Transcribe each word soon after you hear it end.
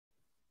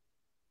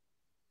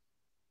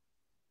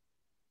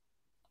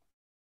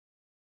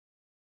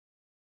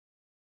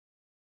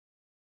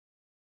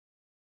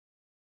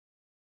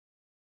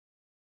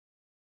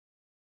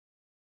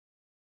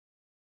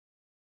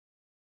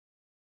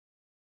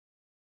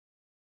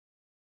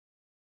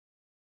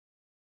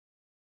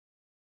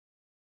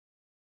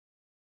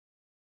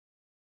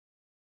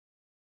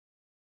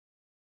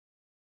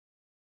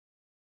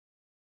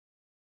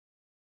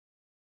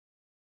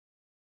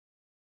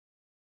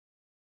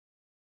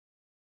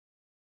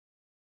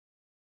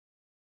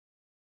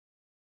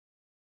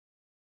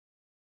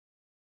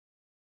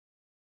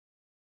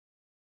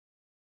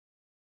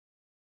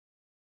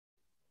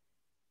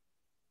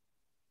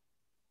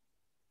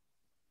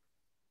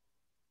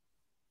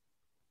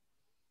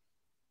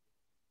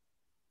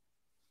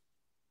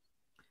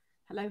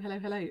Hello, hello,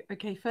 hello.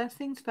 Okay, first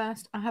things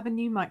first, I have a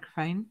new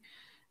microphone.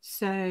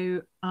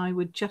 So I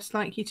would just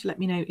like you to let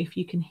me know if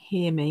you can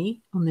hear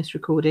me on this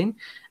recording,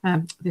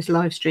 this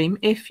live stream.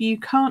 If you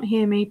can't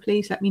hear me,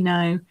 please let me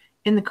know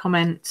in the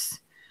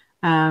comments,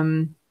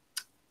 and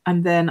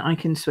then I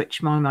can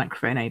switch my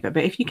microphone over.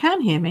 But if you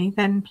can hear me,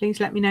 then please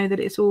let me know that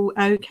it's all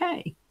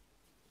okay.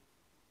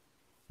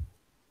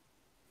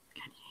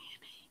 Can you hear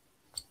me?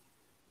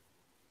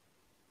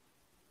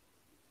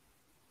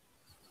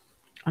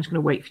 I'm just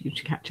going to wait for you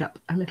to catch up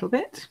a little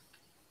bit.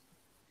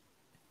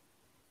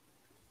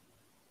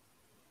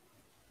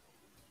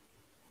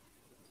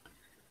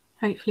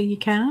 Hopefully you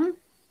can.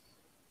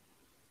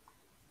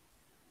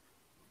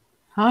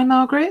 Hi,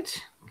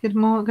 Margaret. Good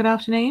morning, good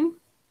afternoon.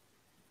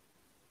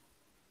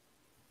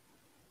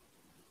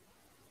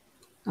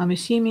 I'm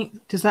assuming,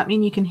 does that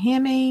mean you can hear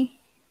me?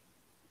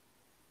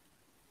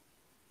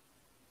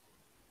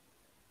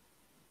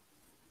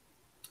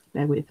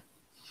 Bear with.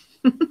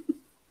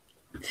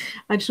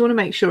 I just want to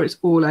make sure it's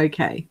all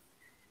okay.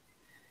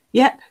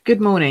 Yep, good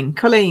morning.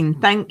 Colleen,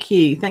 thank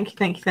you. Thank you,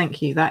 thank you,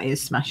 thank you. That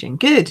is smashing.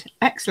 Good,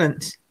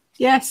 excellent.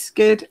 Yes,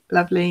 good,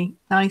 lovely.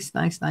 Nice,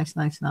 nice, nice,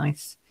 nice,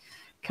 nice.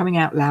 Coming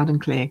out loud and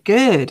clear.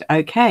 Good,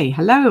 okay,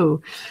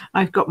 hello.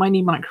 I've got my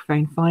new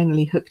microphone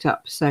finally hooked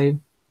up, so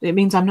it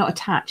means I'm not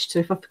attached. So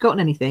if I've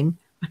forgotten anything,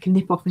 I can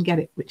nip off and get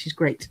it, which is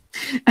great.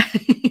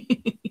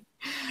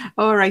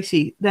 All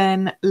righty,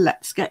 then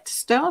let's get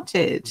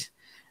started.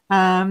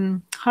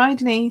 Hi,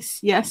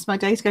 Denise. Yes, my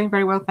day's going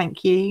very well,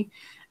 thank you.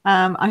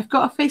 I've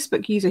got a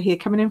Facebook user here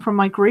coming in from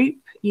my group.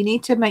 You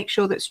need to make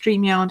sure that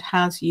StreamYard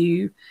has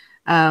you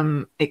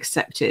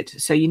accepted.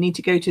 So you need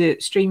to go to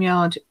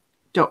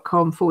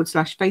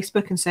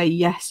streamyard.com/Facebook and say,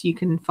 yes, you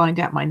can find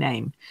out my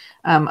name.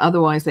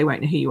 Otherwise, they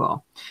won't know who you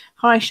are.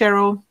 Hi,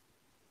 Cheryl.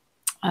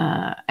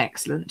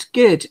 Excellent.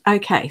 Good.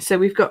 Okay, so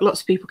we've got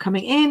lots of people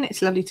coming in.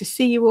 It's lovely to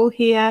see you all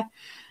here.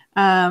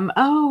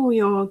 Oh,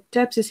 your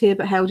Debs is here,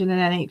 but held in an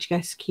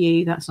NHS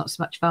queue. That's not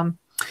so much fun.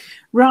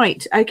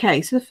 Right.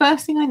 Okay. So the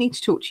first thing I need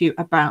to talk to you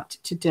about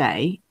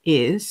today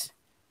is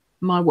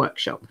my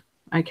workshop.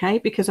 Okay.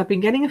 Because I've been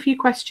getting a few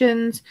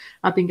questions.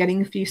 I've been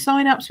getting a few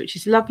sign-ups, which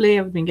is lovely.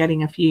 I've been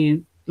getting a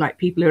few, like,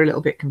 people who are a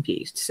little bit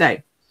confused. So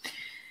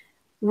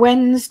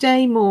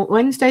Wednesday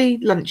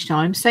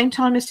lunchtime, same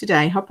time as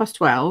today,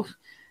 12:30,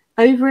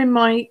 over in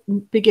my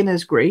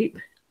beginners group,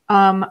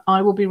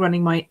 I will be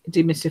running my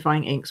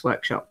Demystifying Inks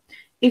Workshop.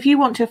 If you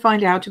want to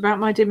find out about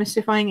my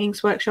Demystifying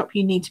Inks Workshop,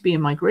 you need to be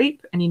in my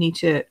group and you need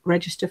to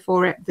register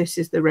for it. This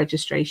is the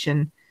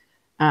registration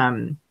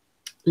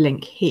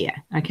link here.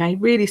 Okay,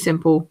 really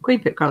simple,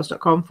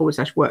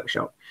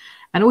 queenpipcards.com/workshop.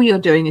 And all you're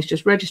doing is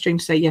just registering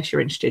to say, yes,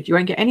 you're interested. You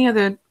won't get any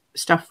other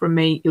stuff from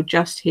me. You'll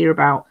just hear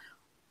about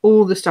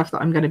all the stuff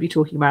that I'm going to be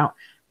talking about,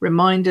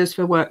 reminders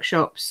for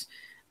workshops,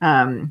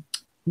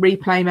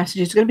 replay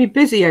messages. It's going to be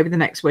busy over the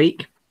next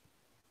week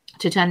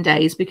to 10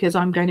 days because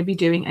I'm going to be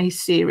doing a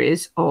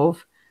series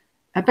of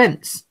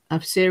events, a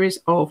series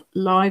of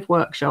live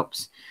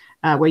workshops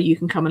where you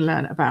can come and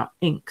learn about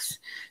inks.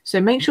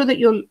 So make sure that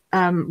you're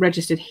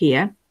registered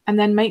here, and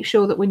then make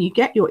sure that when you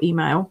get your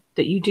email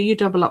that you do your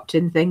double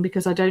opt-in thing,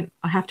 because I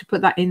have to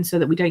put that in so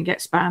that we don't get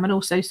spam, and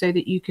also so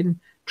that you can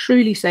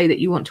truly say that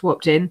you want to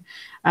opt in,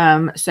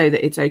 so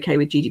that it's okay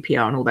with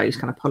GDPR and all those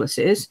kind of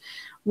policies.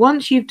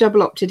 Once you've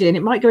double opted in,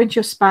 it might go into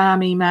your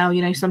spam email.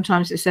 You know,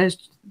 sometimes it says,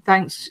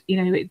 thanks,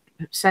 you know, it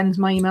sends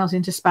my emails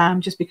into spam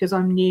just because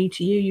I'm new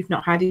to you. You've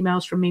not had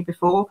emails from me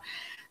before.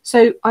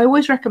 So I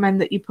always recommend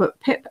that you put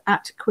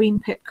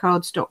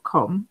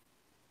pip@queenpipcards.com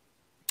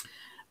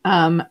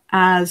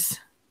as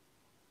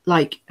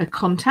like a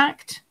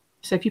contact.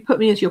 So if you put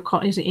me as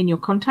in your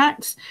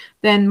contacts,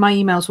 then my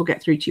emails will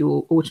get through to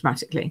you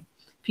automatically.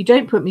 If you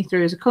don't put me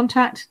through as a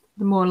contact,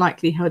 the more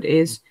likelihood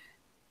is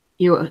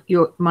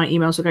my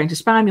emails are going to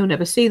spam. You'll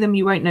never see them.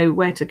 You won't know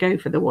where to go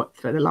for the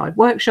live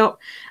workshop,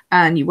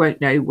 and you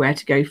won't know where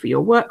to go for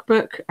your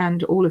workbook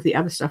and all of the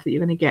other stuff that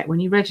you're going to get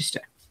when you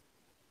register.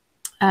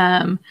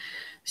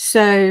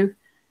 So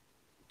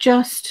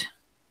just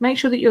make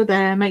sure that you're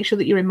there, make sure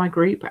that you're in my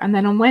group, and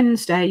then on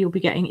Wednesday you'll be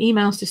getting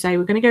emails to say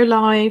we're going to go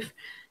live,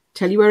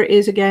 tell you where it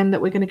is again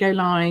that we're going to go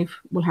live.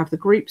 We'll have the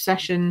group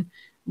session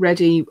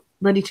ready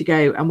to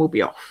go, and we'll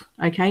be off.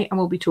 Okay, and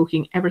we'll be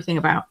talking everything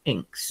about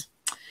inks.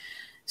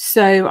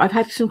 So I've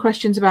had some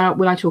questions about,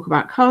 will I talk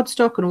about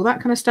cardstock and all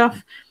that kind of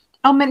stuff?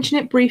 I'll mention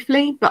it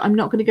briefly, but I'm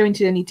not going to go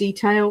into any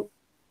detail.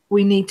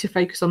 We need to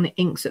focus on the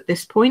inks at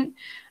this point,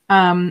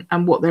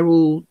 and what they're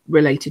all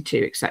related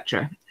to,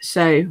 etc.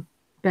 So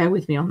bear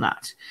with me on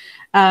that.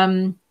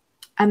 And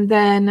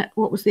then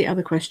what was the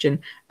other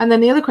question? And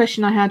then the other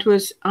question I had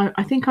was,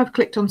 I think I've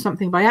clicked on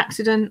something by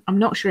accident. I'm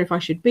not sure if I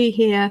should be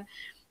here.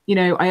 You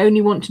know, I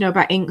only want to know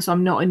about inks.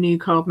 I'm not a new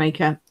card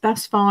maker.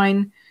 That's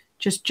fine.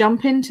 Just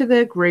jump into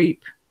the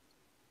group.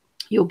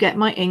 You'll get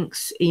my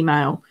inks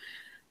email.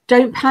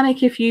 Don't panic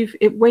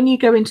when you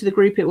go into the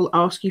group, it will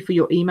ask you for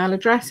your email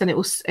address, and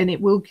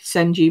it will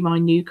send you my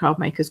new card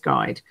maker's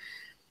guide.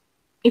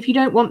 If you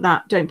don't want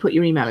that, don't put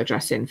your email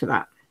address in for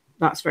that.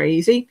 That's very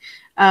easy.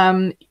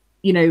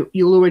 you know,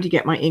 you'll already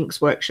get my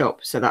inks workshop,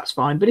 so that's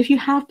fine. But if you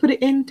have put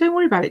it in, don't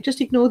worry about it. Just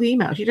ignore the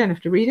emails. You don't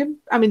have to read them.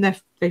 I mean,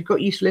 they've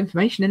got useful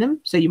information in them,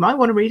 so you might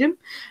want to read them.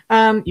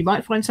 You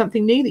might find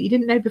something new that you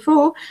didn't know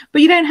before,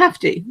 but you don't have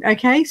to.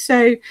 Okay,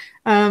 so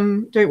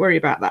don't worry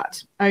about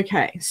that.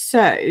 Okay,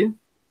 so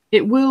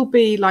it will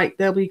be like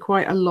there'll be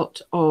quite a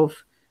lot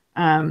of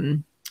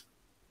emails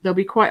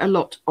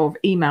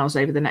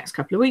over the next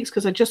couple of weeks,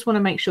 because I just want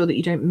to make sure that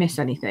you don't miss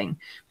anything,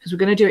 because we're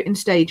going to do it in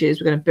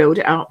stages. We're going to build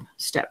it up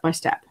step by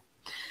step.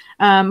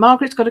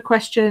 Margaret's got a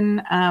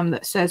question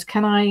that says,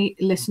 can I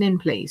listen in,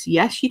 please?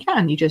 Yes, you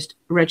can. You just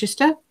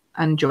register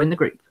and join the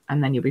group,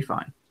 and then you'll be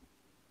fine.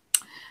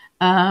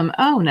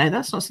 Oh, no,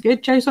 that's not so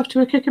good. Joe's off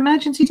to a quick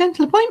emergency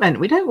dental appointment.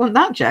 We don't want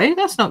that, Joe.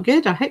 That's not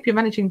good. I hope you're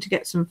managing to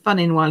get some fun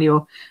in while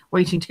you're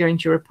waiting to go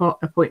into your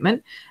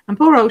appointment. And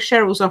poor old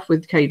Cheryl's off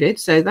with COVID,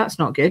 so that's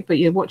not good. But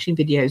you're watching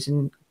videos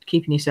and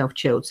keeping yourself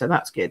chilled, so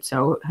that's good.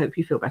 So I hope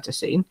you feel better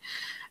soon.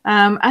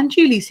 And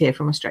Julie's here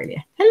from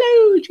Australia.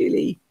 Hello,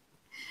 Julie.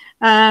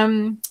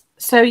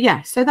 So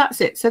yeah, so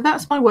that's it. So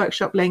that's my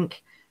workshop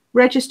link.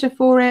 Register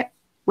for it.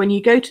 When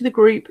you go to the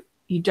group,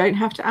 you don't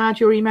have to add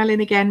your email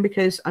in again,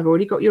 because I've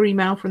already got your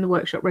email from the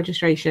workshop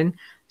registration.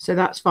 So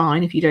that's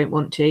fine if you don't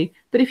want to.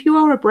 But if you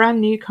are a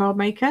brand new card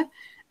maker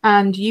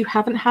and you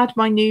haven't had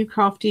my new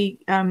crafty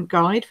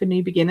guide for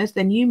new beginners,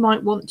 then you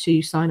might want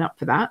to sign up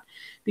for that,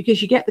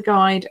 because you get the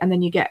guide and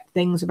then you get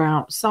things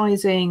about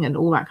sizing and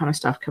all that kind of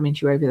stuff coming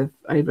to you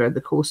over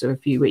the course of a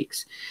few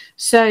weeks.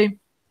 So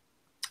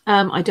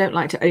I don't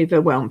like to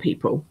overwhelm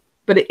people,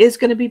 but it is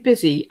going to be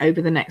busy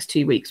over the next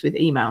 2 weeks with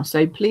email.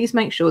 So please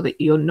make sure that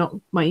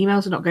my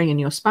emails are not going in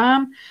your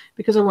spam,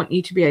 because I want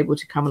you to be able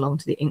to come along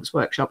to the Inks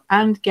workshop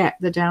and get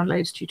the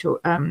downloads,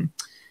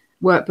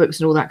 workbooks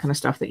and all that kind of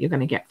stuff that you're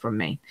going to get from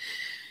me.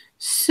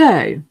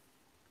 So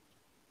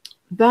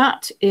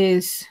that's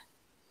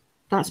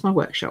my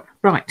workshop.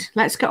 Right,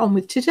 let's get on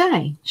with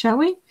today, shall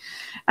we?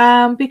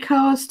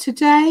 Because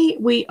today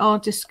we are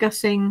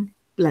discussing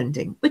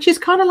blending, which is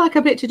kind of like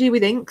a bit to do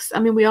with inks. I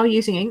mean, we are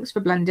using inks for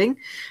blending,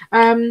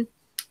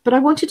 but I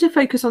wanted to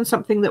focus on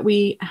something that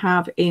we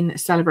have in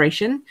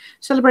Sale-a-bration.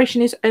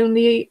 Sale-a-bration is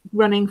only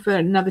running for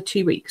another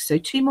 2 weeks, so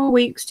 2 more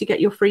weeks to get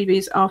your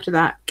freebies. After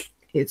that,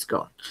 it's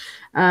gone.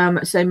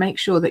 So make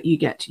sure that you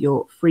get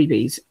your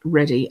freebies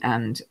ready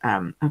and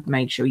have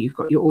made sure you've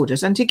got your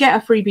orders. And to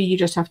get a freebie, you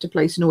just have to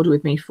place an order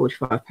with me,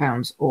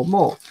 £45 or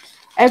more.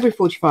 Every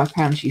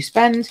 £45 you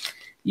spend,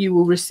 you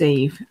will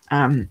receive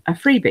a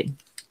freebie.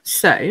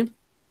 So,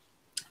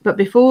 but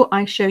before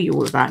I show you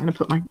all of that, I'm going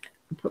to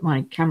put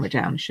my camera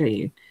down and show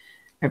you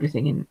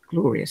everything in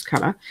glorious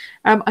colour.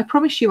 I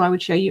promised you I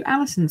would show you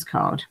Alison's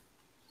card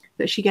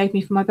that she gave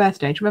me for my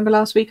birthday. Do you remember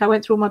last week I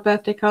went through all my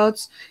birthday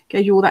cards,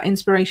 gave you all that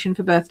inspiration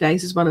for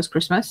birthdays as well as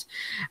Christmas?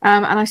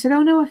 And I said,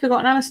 oh no, I've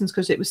forgotten Alison's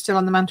because it was still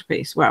on the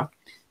mantelpiece. Well,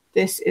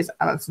 this is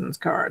Alison's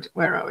card.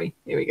 Where are we?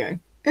 Here we go.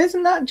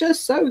 Isn't that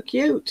just so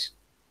cute?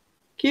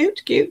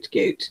 Cute, cute,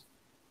 cute.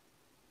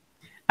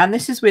 And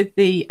this is with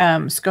the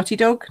Scotty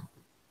Dog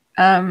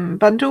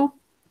bundle,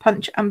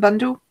 punch and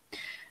bundle.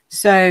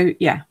 So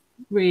yeah,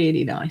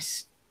 really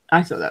nice.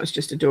 I thought that was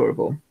just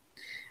adorable.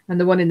 And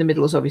the one in the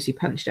middle is obviously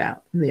punched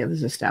out and the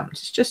others are stamped.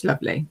 It's just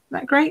lovely. Isn't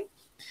that great?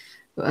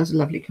 But that's a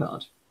lovely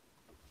card.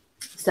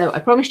 So I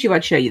promised you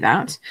I'd show you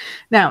that.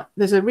 Now,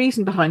 there's a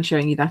reason behind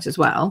showing you that as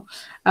well.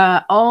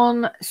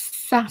 On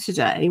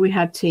Saturday, we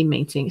had team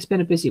meeting. It's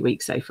been a busy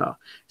week so far.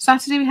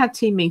 Saturday, we had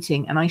team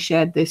meeting, and I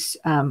shared this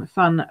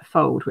fun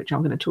fold, which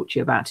I'm going to talk to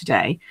you about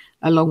today,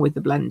 along with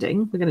the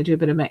blending. We're going to do a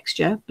bit of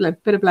mixture, a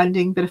bit of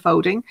blending, bit of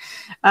folding.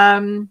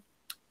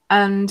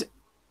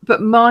 But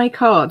my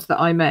cards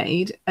that I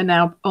made are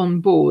now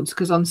on boards,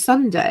 because on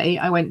Sunday,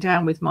 I went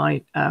down with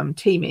my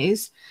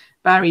teamies,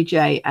 Barry,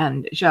 Jay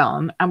and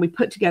Jean, and we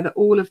put together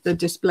all of the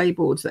display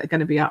boards that are going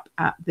to be up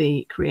at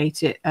the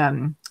Creative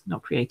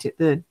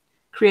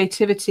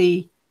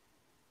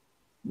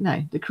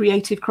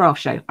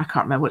Craft Show. I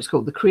can't remember what it's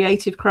called. The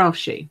Creative Craft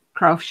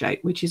Show,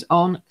 which is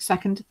on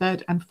 2nd,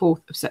 3rd and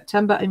 4th of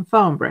September in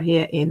Farnborough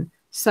here in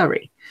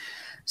Surrey.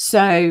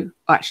 So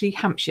actually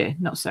Hampshire,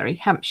 not Surrey,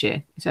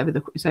 Hampshire. It's over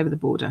the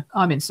border.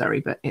 I'm in Surrey,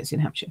 but it's in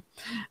Hampshire.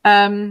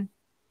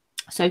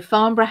 So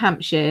Farnborough,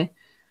 Hampshire,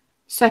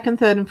 2nd,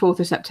 3rd and 4th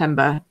of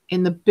September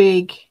in the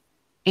big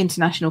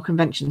International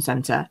Convention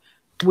Centre,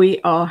 we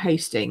are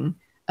hosting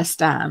a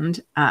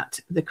stand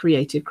at the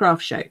Creative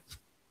Craft Show.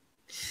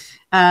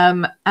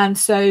 And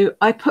so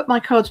I put my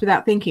cards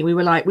without thinking. We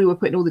were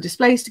putting all the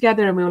displays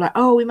together and we were like,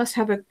 oh, we must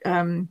have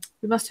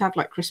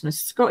like Christmas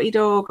Scotty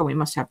Dog, and we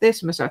must have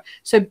this.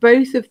 So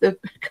both of the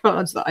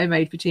cards that I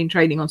made for team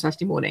training on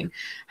Saturday morning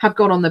have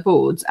gone on the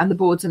boards, and the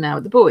boards are now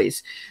at the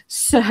boys.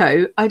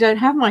 So I don't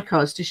have my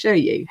cards to show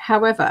you.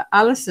 However,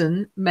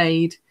 Alison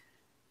made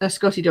a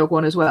Scotty Dog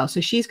one as well.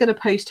 So she's going to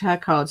post her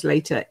cards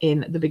later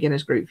in the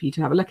beginners group for you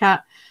to have a look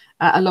at.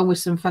 Along with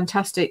some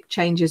fantastic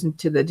changes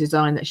to the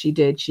design that she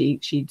did.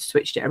 She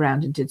switched it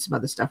around and did some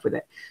other stuff with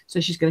it. So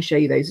she's going to show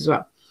you those as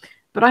well.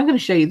 but I'm going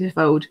to show you the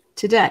fold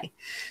today.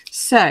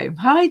 So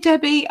hi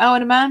Debbie. Oh,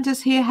 and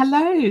Amanda's here.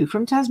 Hello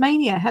from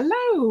Tasmania.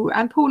 Hello.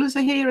 And Paula's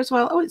here as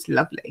well. Oh, it's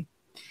lovely.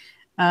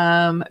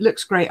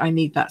 Looks great. I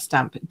need that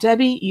stamp.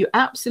 Debbie, you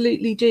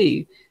absolutely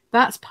do.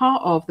 That's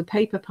part of the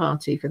paper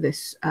party for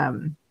this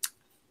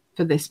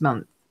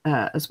month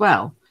as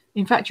well.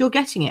 In fact, you're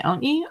getting it,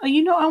 aren't you? Are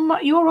you not on my?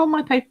 You're on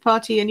my paper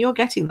party, and you're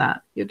getting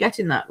that. You're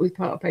getting that with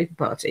part of paper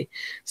party.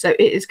 So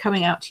it is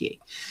coming out to you.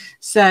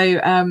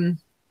 So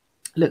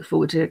look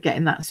forward to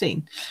getting that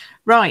soon.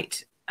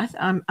 Right,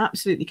 I'm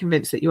absolutely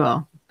convinced that you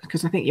are,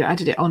 because I think you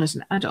added it on as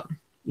an add-on.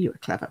 You were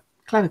clever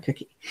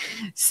cookie.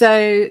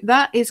 So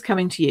that is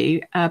coming to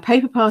you.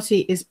 Paper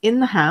party is in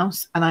the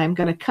house, and I am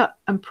going to cut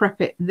and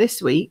prep it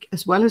this week,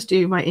 as well as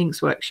do my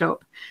inks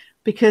workshop,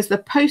 because the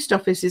post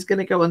office is going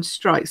to go on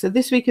strike. So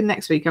this week and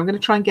next week, I'm going to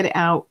try and get it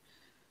out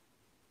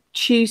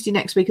Tuesday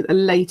next week at the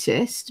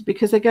latest,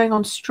 because they're going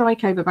on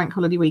strike over bank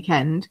holiday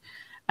weekend,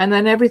 and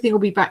then everything will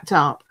be backed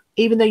up.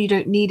 Even though you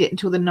don't need it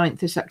until the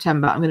 9th of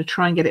September, I'm going to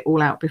try and get it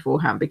all out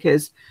beforehand,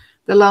 because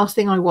the last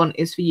thing I want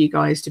is for you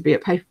guys to be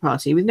at paper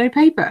party with no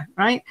paper,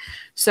 right?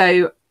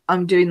 So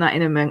I'm doing that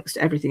in amongst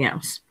everything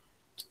else.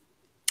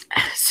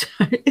 So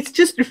it's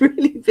just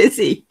really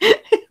busy.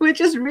 We're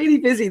just really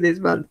busy this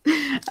month.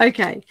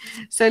 Okay,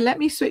 so let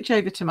me switch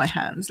over to my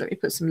hands. Let me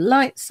put some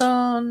lights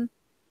on,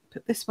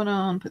 put this one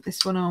on, put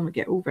this one on. We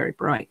get all very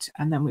bright,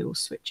 and then we will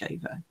switch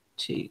over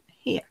to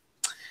here.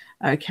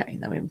 Okay,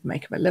 then we'll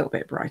make them a little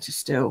bit brighter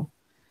still,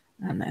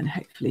 and then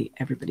hopefully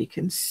everybody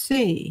can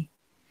see.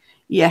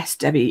 Yes,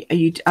 Debbie,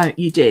 you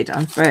did.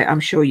 I'm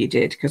sure you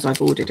did, because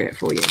I've ordered it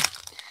for you.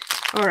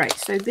 All right,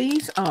 so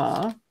these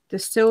are the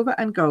silver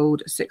and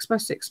gold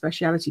 6x6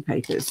 speciality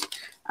papers,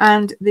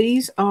 and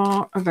these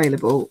are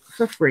available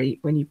for free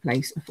when you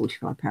place a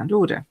 £45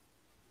 order.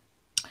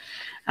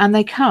 And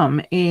they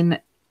come in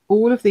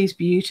all of these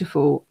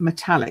beautiful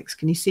metallics.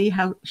 Can you see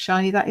how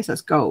shiny that is?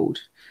 That's gold.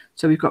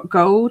 So we've got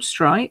gold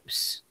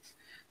stripes,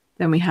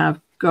 then we have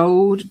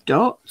gold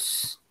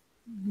dots.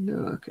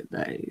 Look at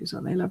those,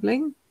 aren't they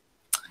lovely?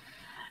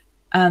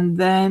 And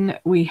then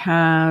we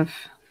have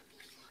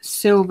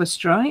silver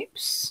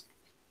stripes.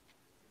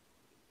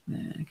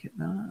 Look at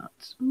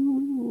that.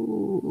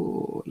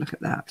 Ooh, look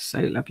at that.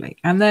 So lovely.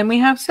 And then we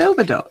have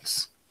silver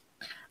dots.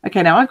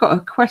 Okay, now I've got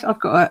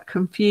a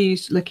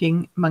confused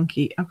looking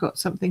monkey. I've got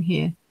something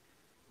here.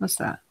 What's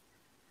that?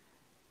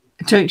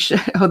 Don't show.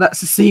 Oh,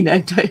 that's a see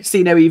no. Don't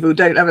see no evil.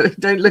 Don't have it.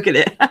 Don't look at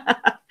it.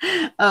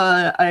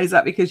 Is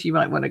that because you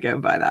might want to go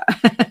and buy that?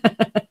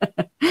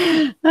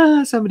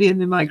 Somebody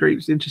in my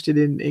group's interested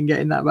in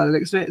getting that by the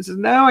looks of it. It says,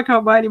 no, I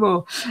can't buy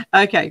anymore.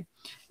 Okay.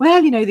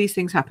 Well, you know, these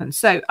things happen.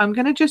 So I'm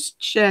going to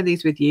just share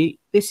these with you.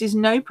 This is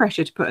no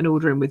pressure to put an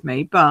order in with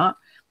me, but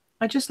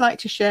I just like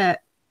to share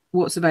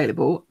what's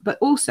available. But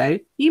also,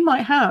 you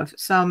might have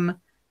some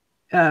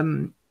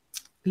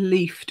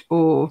leafed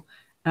or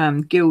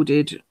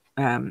gilded,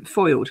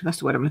 foiled, that's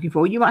the word I'm looking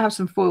for. You might have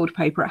some foiled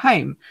paper at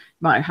home.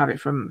 You might have it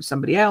from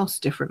somebody else,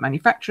 different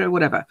manufacturer,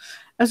 whatever.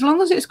 As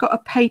long as it's got a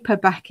paper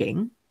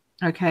backing,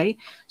 okay?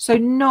 So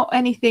not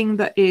anything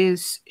that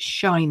is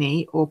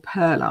shiny or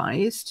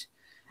pearlized.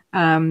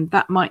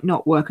 That might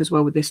not work as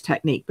well with this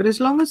technique, but as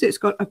long as it's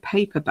got a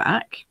paper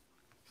back,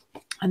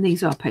 and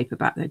these are paper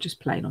back, they're just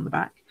plain on the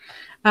back,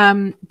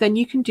 then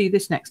you can do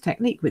this next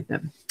technique with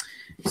them.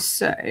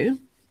 So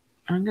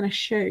I'm going to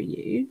show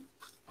you.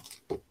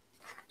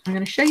 I'm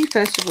going to show you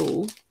first of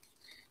all,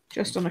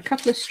 just on a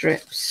couple of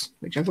strips,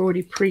 which I've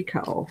already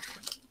pre-cut off,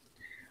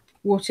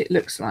 what it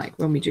looks like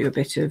when we do a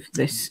bit of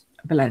this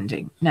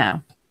blending.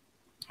 Now,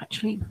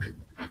 actually,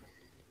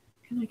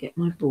 can I get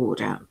my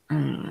board out?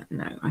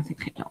 No, I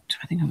think not.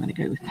 I think I'm going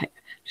to go with paper.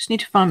 Just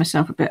need to find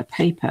myself a bit of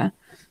paper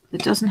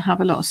that doesn't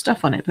have a lot of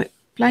stuff on it, but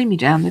blame me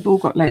down, they've all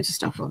got loads of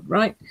stuff on,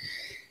 right?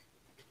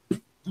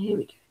 Here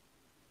we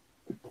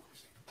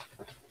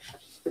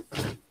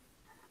go.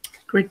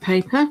 Grid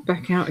paper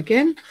back out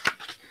again.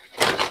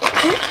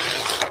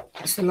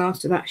 That's the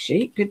last of that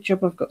sheet. Good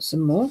job, I've got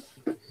some more.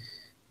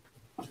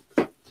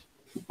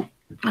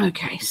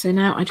 Okay, so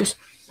now I just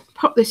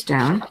pop this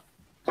down.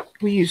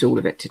 We use all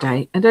of it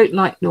today. I don't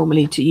like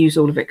normally to use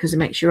all of it because it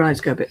makes your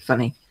eyes go a bit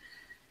funny.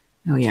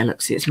 Oh yeah,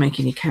 look, see, it's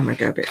making your camera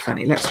go a bit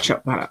funny. Let's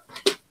chop that up.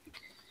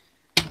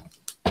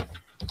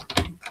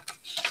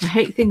 I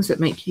hate things that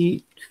make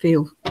you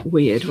feel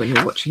weird when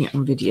you're watching it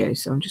on video,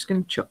 so I'm just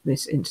going to chop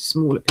this into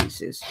smaller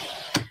pieces,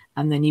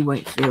 and then you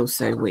won't feel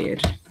so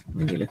weird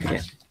when you look at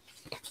it.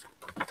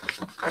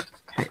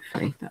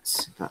 Hopefully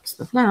that's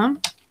the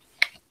plan.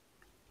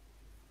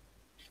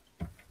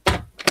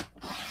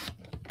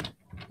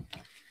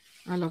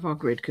 I love our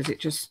grid because it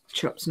just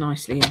chops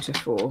nicely into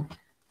 4.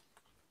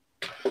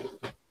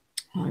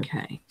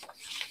 Okay,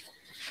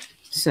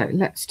 so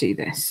let's do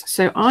this.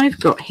 So I've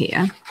got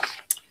here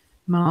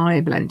my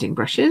blending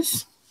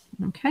brushes,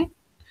 okay,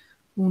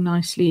 all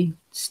nicely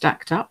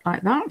stacked up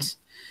like that.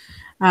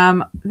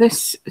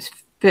 This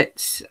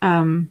fits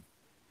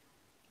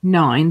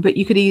 9, but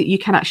you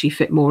can actually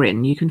fit more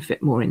in. You can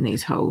fit more in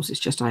these holes. It's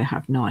just I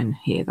have 9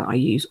 here that I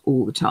use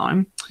all the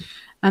time.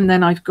 And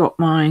then I've got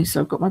my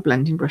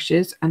blending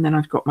brushes, and then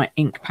I've got my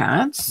ink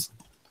pads.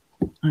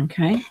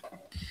 Okay.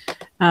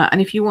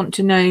 And if you want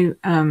to know,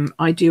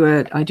 I do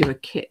a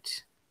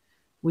kit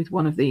with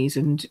one of these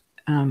and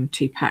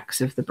 2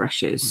 packs of the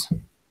brushes.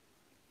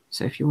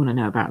 So if you want to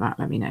know about that,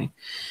 let me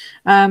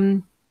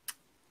know.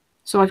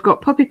 So I've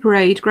got Poppy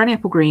Parade, Granny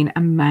Apple Green,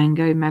 and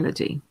Mango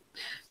Melody.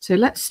 So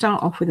let's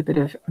start off with a bit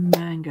of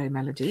Mango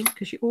Melody,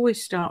 because you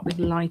always start with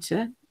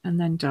lighter and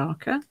then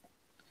darker.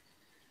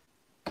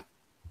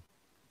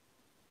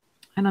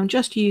 And I'm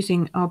just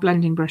using our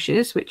blending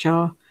brushes, which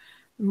are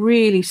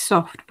really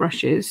soft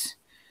brushes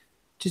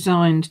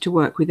designed to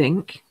work with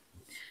ink.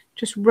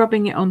 Just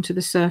rubbing it onto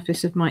the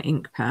surface of my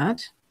ink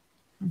pad.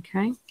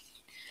 Okay.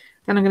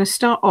 Then I'm going to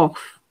start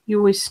off. You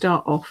always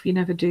start off. You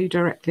never do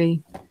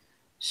directly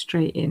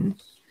straight in.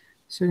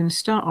 So we're going to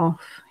start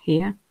off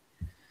here.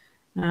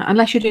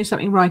 Unless you're doing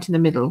something right in the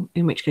middle,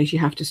 in which case you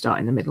have to start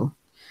in the middle.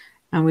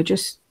 And we're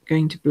just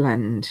going to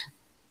blend.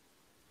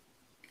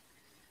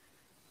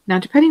 Now,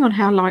 depending on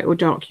how light or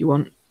dark you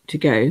want to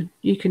go,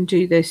 you can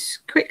do this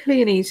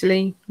quickly and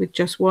easily with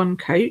just one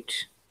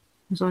coat,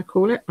 as I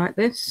call it, like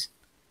this.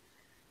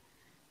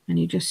 And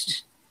you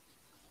just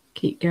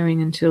keep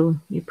going until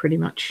you pretty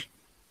much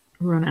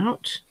run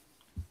out.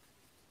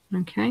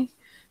 Okay,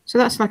 so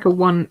that's like a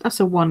one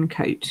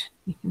coat.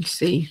 You can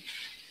see,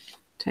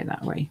 take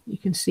that away. You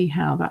can see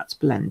how that's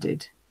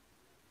blended.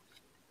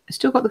 It's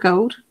still got the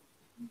gold,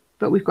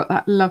 but we've got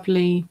that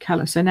lovely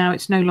colour. So now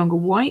it's no longer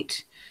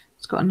white.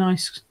 It's got a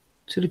nice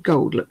sort of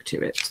gold look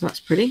to it. So that's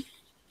pretty.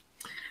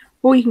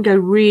 Or you can go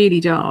really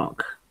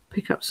dark,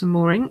 pick up some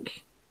more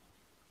ink,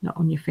 not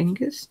on your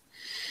fingers,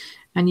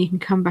 and you can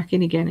come back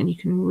in again and you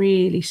can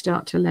really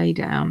start to lay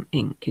down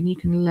ink, and you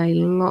can lay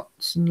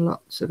lots and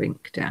lots of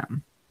ink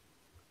down.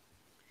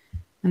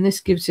 And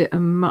this gives it a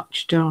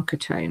much darker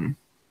tone.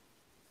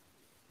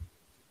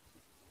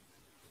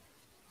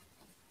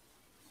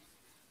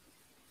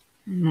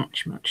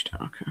 Much, much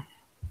darker.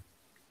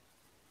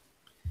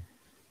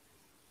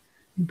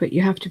 But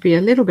you have to be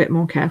a little bit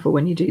more careful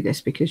when you do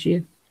this, because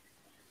you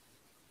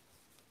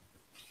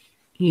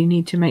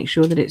need to make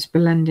sure that it's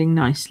blending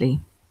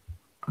nicely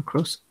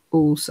across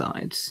all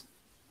sides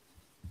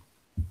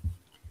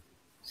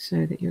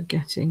so that you're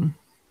getting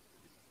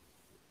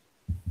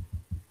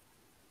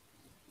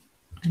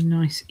a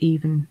nice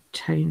even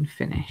tone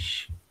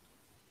finish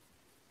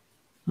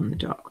on the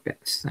dark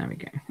bits. There we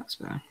go, that's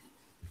better.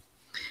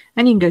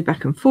 And you can go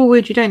back and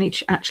forward. You don't need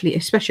to actually,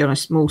 especially on a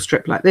small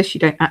strip like this, you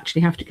don't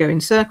actually have to go in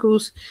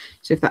circles.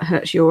 So if that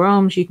hurts your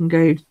arms, you can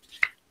go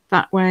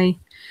that way.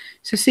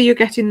 So see, you're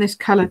getting this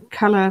colour,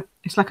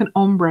 it's like an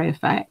ombre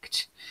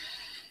effect.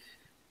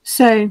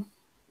 So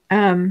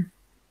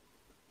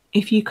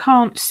if you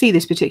can't see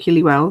this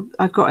particularly well,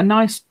 I've got a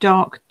nice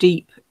dark,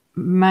 deep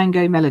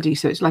Mango Melody.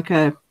 So it's like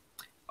a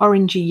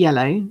orangey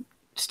yellow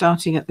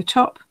starting at the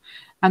top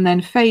and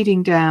then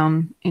fading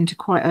down into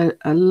quite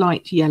a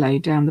light yellow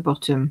down the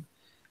bottom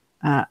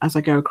as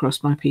I go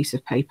across my piece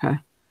of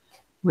paper,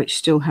 which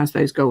still has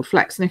those gold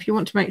flecks. And if you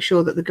want to make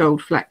sure that the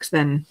gold flecks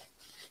then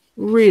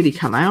really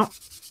come out,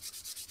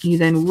 you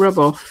then rub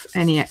off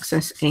any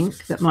excess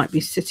ink that might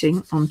be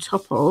sitting on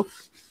top of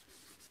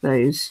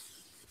those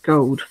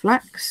gold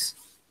flecks.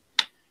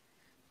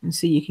 And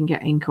see, you can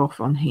get ink off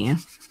on here.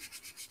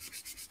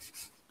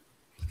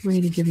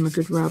 Really give them a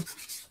good rub.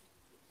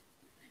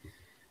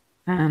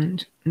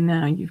 And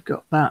now you've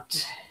got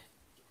that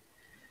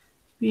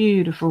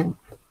beautiful,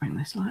 bring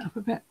this light up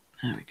a bit,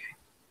 there we go.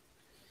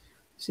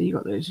 So you've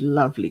got those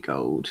lovely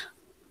gold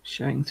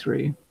showing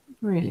through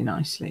really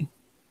nicely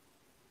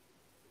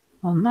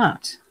on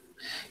that.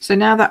 So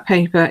now that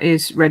paper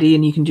is ready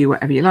and you can do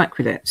whatever you like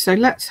with it. So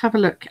let's have a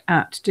look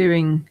at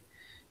doing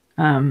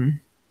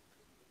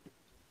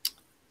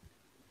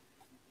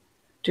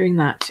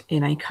that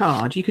in a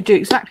card. You could do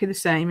exactly the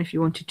same if you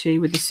wanted to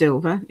with the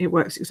silver. It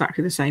works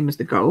exactly the same as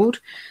the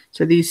gold.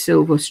 So these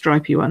silver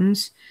stripy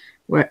ones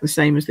work the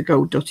same as the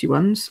gold dotty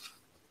ones.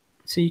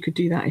 So you could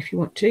do that if you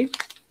want to.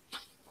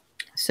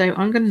 So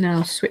I'm going to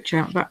now switch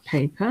out that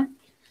paper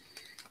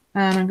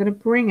and I'm going to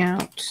bring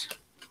out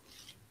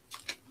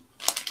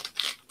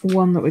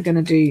one that we're going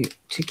to do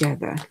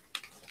together.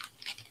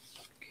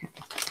 Okay.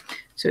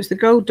 So it's the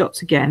gold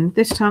dots again.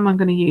 This time I'm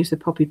going to use the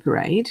Poppy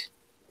Parade.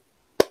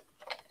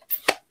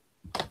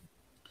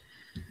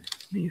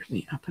 Move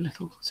me up a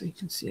little so you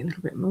can see a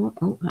little bit more.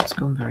 Oh, that's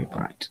gone very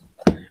bright.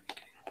 There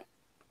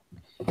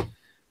we go.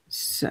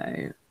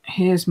 So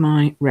here's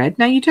my red.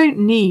 Now you don't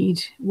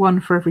need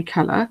one for every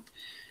colour.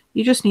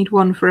 You just need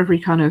one for every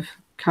kind of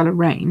colour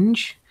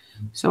range.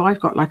 So I've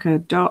got like a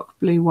dark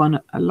blue one,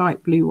 a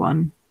light blue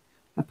one,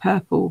 a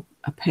purple,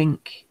 a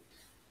pink,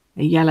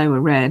 a yellow, a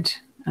red,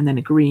 and then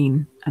a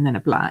green, and then a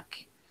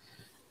black.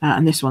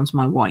 And this one's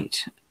my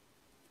white,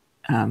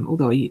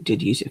 although I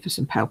did use it for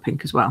some pale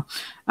pink as well.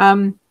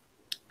 And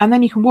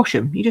then you can wash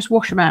them. You just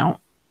wash them out,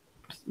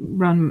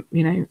 run,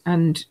 you know,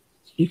 and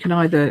you can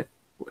either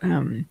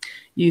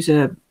use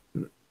a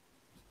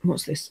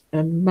what's this, a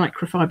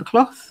microfiber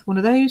cloth, one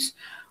of those,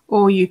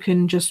 or you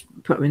can just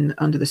put them in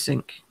under the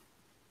sink,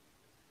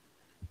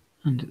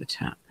 under the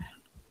tap.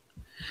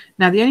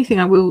 Now the only thing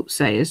I will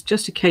say is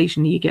just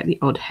occasionally you get the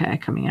odd hair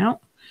coming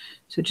out,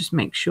 so just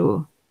make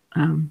sure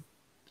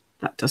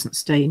that doesn't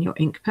stay in your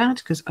ink pad,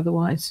 because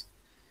otherwise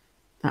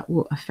that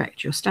will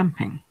affect your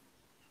stamping.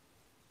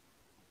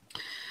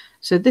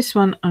 So this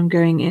one I'm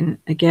going in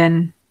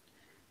again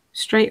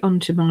straight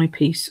onto my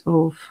piece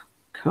of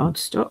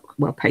cardstock,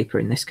 well, paper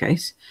in this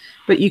case,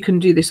 but you can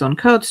do this on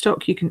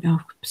cardstock. You can,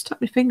 oh,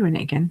 stuck my finger in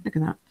it again, look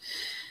at that.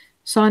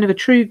 Sign of a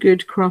true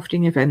good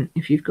crafting event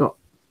if you've got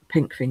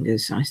pink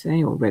fingers, I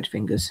say, or red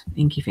fingers,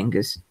 inky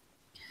fingers.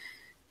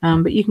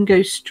 But you can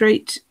go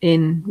straight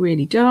in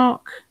really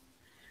dark,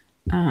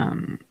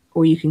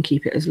 or you can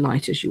keep it as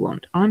light as you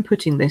want. I'm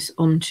putting this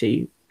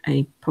onto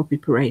a Poppy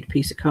Parade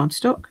piece of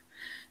cardstock,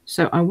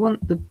 so I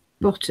want the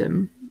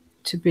bottom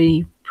to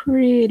be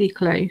pretty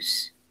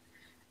close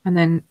and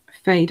then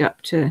fade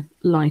up to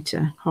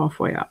lighter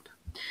halfway up.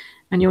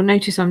 And you'll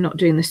notice I'm not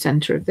doing the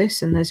center of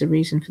this, and there's a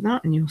reason for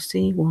that, and you'll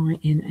see why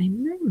in a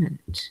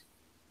moment.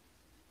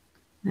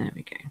 There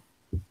we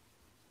go.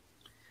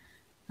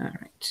 All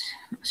right,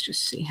 let's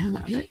just see how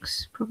that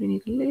looks. Probably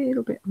need a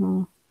little bit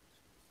more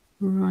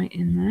right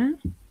in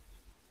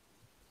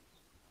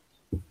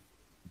there.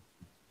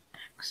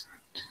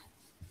 Excellent.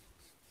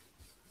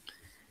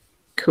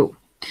 Cool.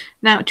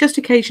 Now, just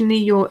occasionally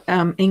your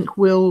ink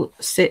will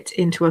sit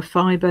into a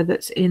fibre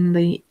that's in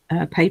the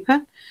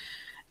paper,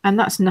 and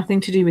that's nothing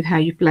to do with how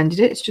you've blended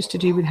it. It's just to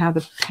do with how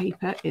the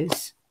paper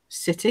is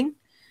sitting.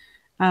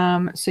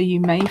 So you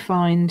may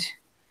find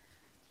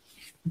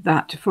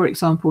that, for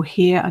example,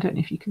 here, I don't know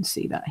if you can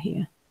see that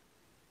here.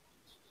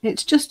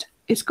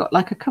 It's got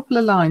like a couple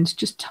of lines,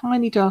 just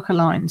tiny darker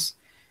lines.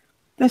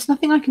 There's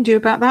nothing I can do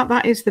about that.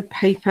 That is the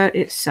paper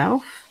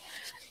itself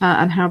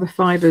and how the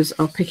fibres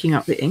are picking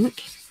up the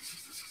ink.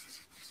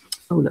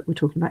 Oh, look, we're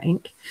talking about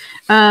ink.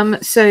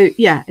 So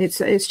yeah,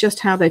 it's just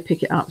how they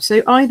pick it up.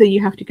 So either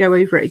you have to go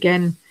over it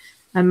again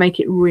and make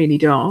it really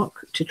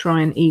dark to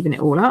try and even it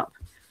all up,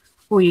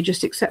 or you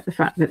just accept the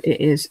fact that it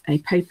is a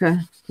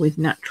paper with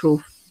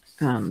natural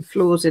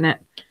flaws in it,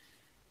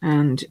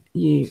 and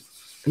you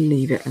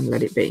leave it and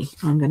let it be.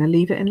 I'm going to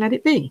leave it and let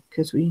it be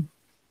because we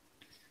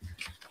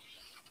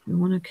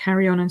want to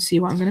carry on and see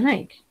what I'm going to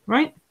make,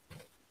 right?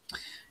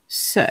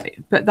 So,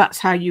 but that's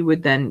how you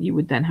would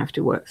then have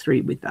to work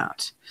through with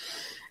that.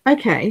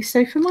 Okay,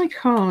 so for my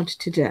card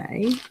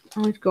today,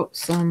 I've got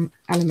some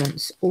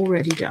elements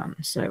already done.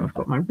 So I've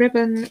got my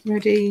ribbon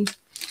ready.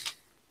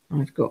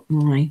 I've got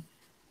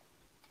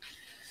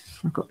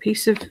a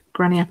piece of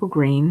Granny Apple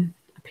Green,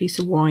 a piece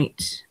of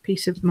white, a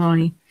piece of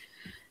my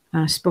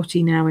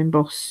spotty now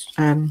embossed,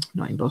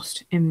 not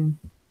embossed,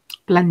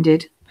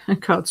 blended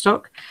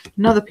cardstock,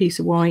 another piece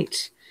of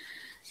white.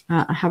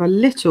 I have a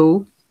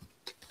little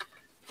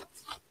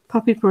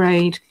Poppy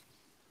Parade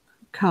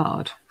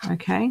card,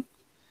 okay?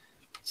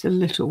 It's a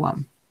little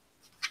one.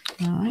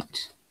 All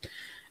right.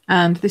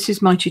 And this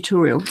is my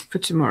tutorial for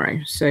tomorrow,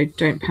 so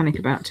don't panic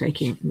about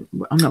taking,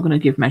 I'm not going to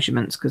give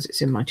measurements because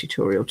it's in my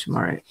tutorial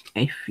tomorrow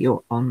if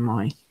you're on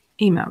my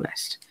email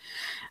list.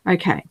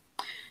 Okay,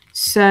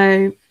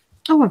 so,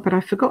 oh, but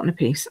I've forgotten a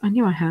piece. I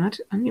knew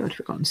I'd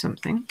forgotten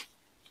something.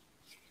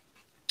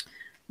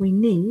 We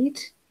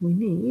need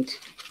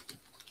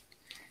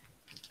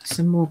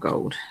some more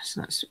gold,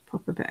 so let's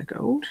pop a bit of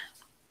gold.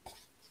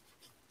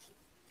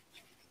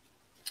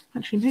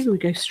 Actually, maybe we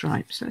go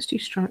stripes. Let's do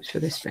stripes for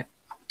this bit.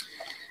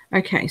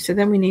 Okay, so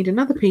then we need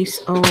another piece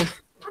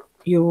of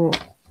your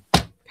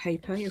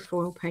paper, your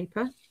foil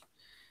paper,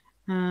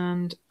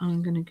 and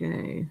I'm going to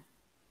go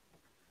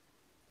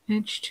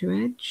edge to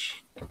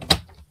edge.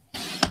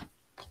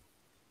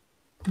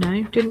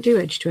 No, didn't do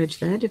edge to edge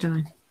there, did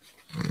I?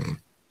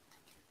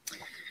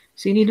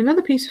 So you need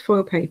another piece of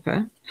foil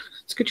paper.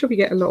 It's a good job you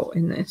get a lot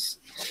in this.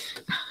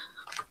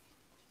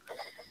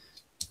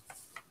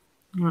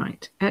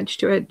 Right, edge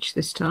to edge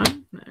this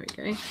time. There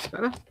we go,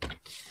 better.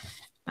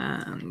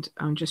 And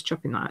I'm just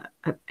chopping that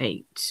at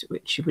 8,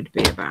 which would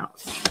be about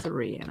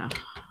 3 and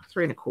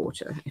a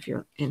quarter if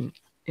you're in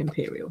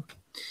Imperial.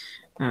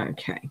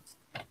 Okay,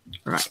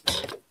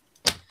 right.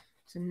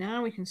 So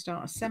now we can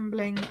start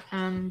assembling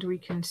and we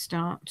can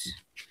start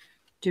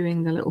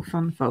doing the little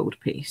fun fold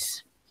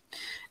piece.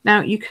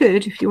 Now you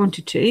could, if you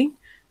wanted to,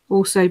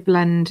 also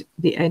blend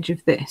the edge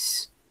of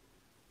this,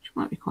 which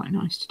might be quite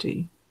nice to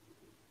do.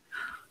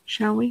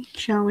 Shall we?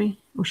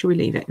 Or shall we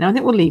leave it? No, I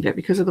think we'll leave it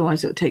because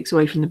otherwise it takes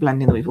away from the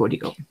blending that we've already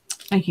got.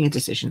 Making a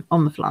decision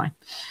on the fly.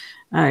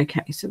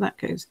 Okay, so that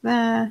goes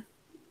there.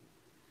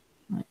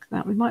 Like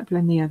that. We might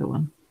blend the other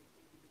one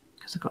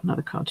because I've got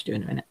another card to do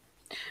in a minute.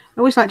 I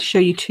always like to show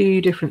you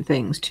 2 different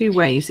things, 2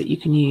 ways that you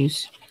can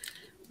use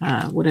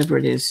whatever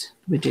it is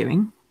we're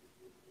doing.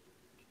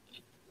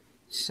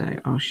 So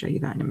I'll show you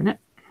that in a minute.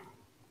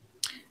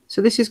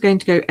 So this is going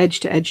to go edge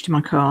to edge to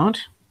my card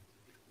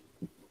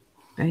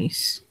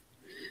base.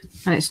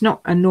 And it's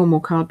not a normal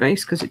card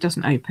base because it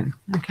doesn't open.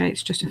 Okay,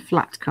 it's just a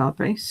flat card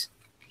base.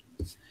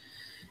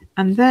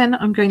 And then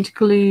I'm going to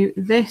glue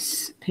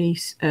this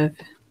piece of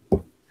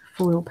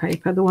foil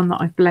paper, the one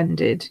that I've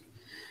blended.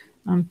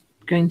 I'm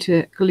going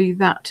to glue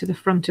that to the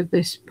front of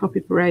this Poppy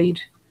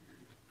Parade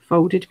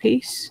folded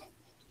piece.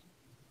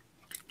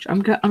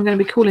 I'm going to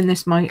be calling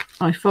this my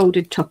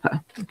folded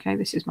topper. Okay,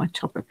 this is my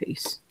topper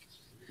piece,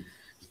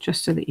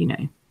 just so that you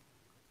know.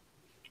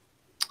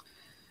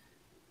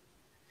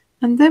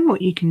 And then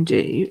what you can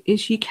do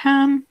is you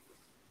can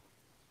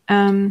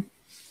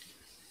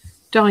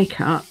die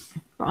cut,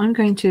 but I'm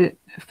going to,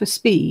 for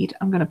speed,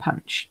 I'm going to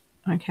punch.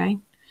 Okay,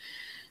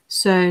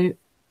 so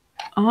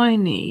I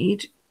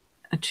need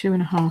a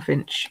 2.5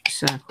 inch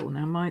circle.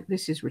 Now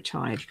this is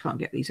retired, you can't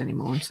get these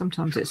anymore, and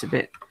sometimes it's a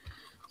bit,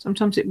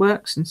 sometimes it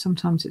works and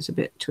sometimes it's a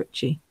bit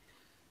twitchy,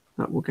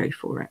 but we'll go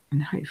for it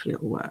and hopefully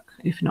it'll work.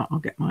 If not, I'll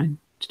get my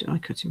die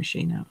cutting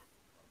machine out.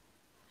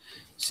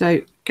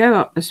 So go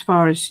up as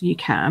far as you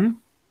can,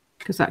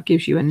 because that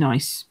gives you a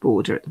nice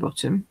border at the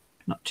bottom,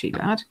 not too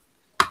bad,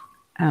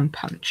 and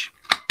punch.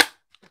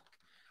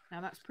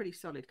 Now that's pretty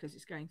solid because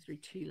it's going through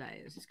 2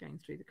 layers. It's going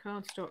through the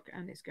cardstock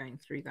and it's going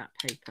through that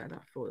paper,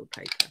 that foil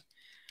paper.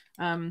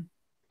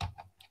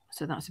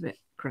 So that's a bit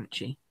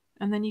crunchy.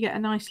 And then you get a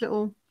nice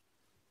little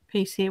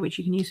piece here which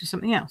you can use for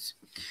something else.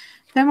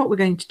 Then what we're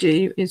going to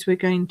do is we're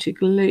going to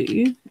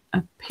glue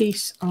a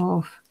piece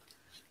of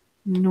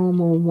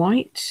normal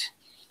white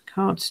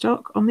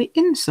cardstock on the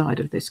inside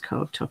of this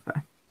card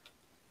topper.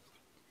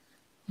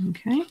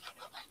 Okay.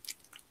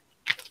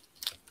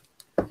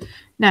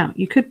 Now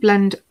you could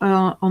blend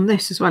on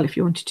this as well if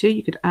you wanted to.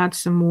 You could add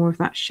some more of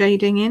that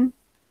shading in.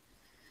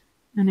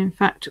 And in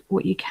fact,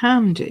 what you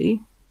can do,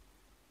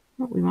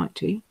 what we might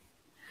do,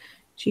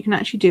 is you can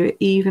actually do it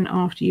even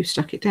after you've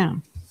stuck it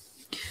down.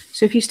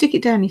 So if you stick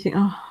it down, you think,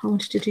 oh, I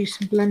wanted to do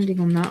some blending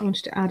on that. I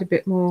wanted to add a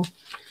bit more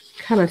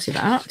colour to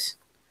that.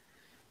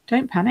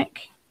 Don't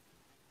panic.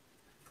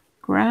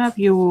 Grab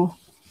your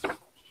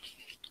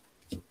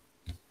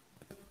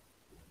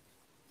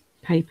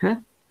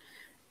paper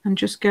and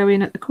just go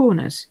in at the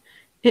corners.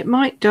 It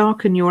might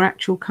darken your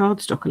actual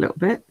cardstock a little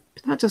bit,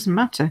 but that doesn't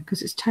matter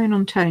because it's tone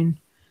on tone.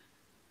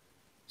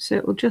 So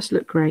it will just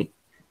look great.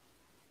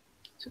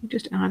 So we'll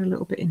just add a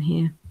little bit in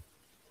here.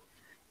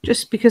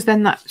 Just because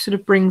then that sort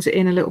of brings it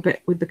in a little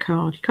bit with the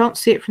card. You can't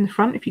see it from the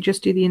front if you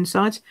just do the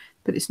insides,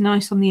 but it's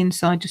nice on the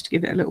inside just to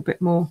give it a little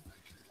bit more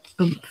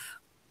oomph.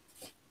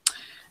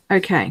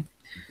 Okay,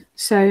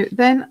 so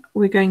then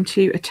we're going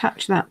to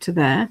attach that to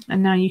there,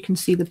 and now you can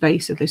see the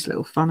base of this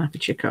little fun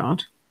Aperture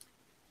card.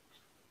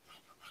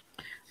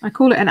 I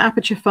call it an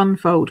Aperture fun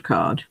fold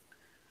card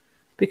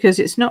because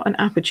it's not an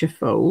Aperture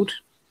fold.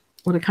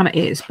 Well, it kind of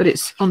is, but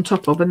it's on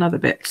top of another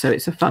bit, so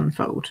it's a fun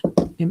fold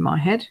in my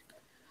head.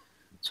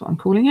 That's what I'm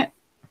calling it.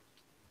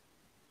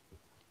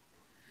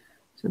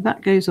 So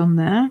that goes on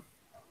there.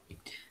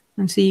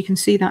 And so you can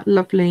see that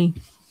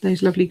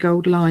those lovely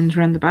gold lines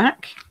around the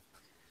back.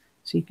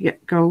 So you can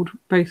get gold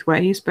both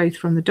ways, both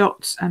from the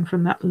dots and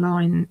from that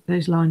line,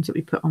 those lines that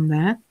we put on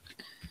there.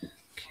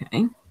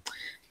 Okay.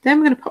 Then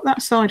we're going to pop that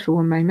aside for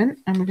one moment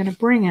and we're going to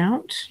bring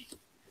out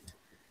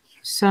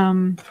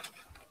some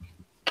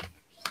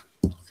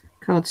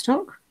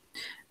cardstock.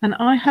 And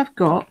I have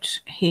got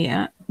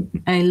here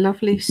a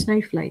lovely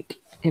snowflake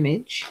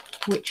image,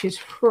 which is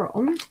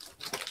from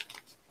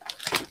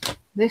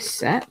this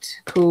set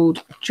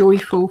called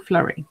Joyful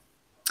Flurry.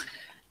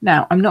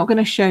 Now, I'm not going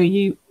to show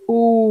you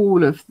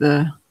all of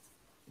the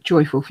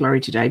Joyful Flurry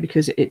today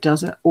because it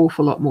does an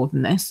awful lot more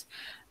than this.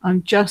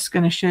 I'm just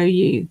going to show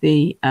you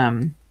the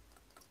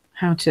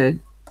how to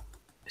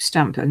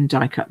stamp and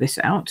die cut this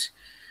out,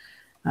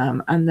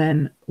 and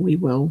then we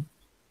will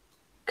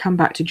come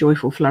back to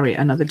Joyful Flurry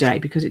another day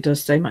because it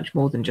does so much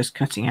more than just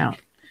cutting out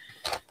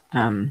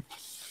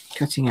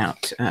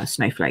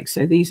snowflakes.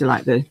 So these are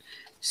like the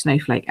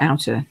snowflake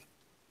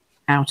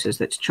outers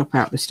that chop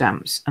out the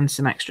stamps and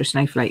some extra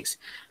snowflakes.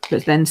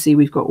 But then see,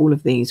 we've got all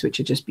of these which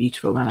are just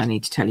beautiful, and I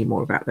need to tell you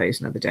more about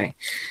those another day.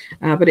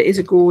 But it is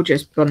a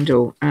gorgeous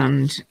bundle,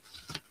 and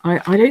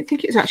I don't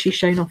think it's actually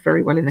shown off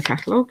very well in the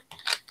catalogue.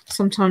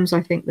 Sometimes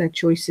I think their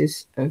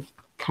choices of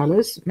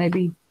colours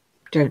maybe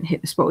don't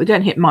hit the spot. They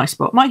don't hit my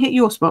spot. Might hit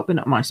your spot, but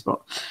not my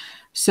spot.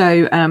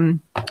 So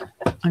I'm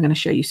going to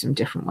show you some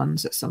different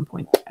ones at some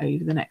point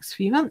over the next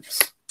few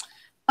months.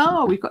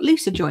 Oh, we've got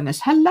Lisa join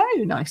us. Hello,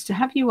 nice to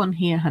have you on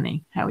here,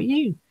 honey. How are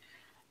you?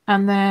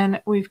 And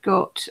then we've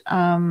got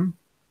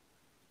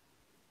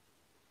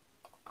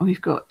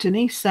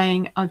Denise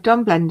saying, I've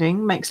done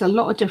blending, makes a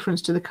lot of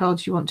difference to the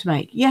cards you want to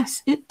make.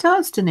 Yes, it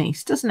does,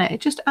 Denise, doesn't it?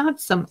 It just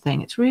adds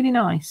something. It's really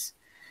nice.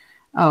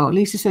 Oh,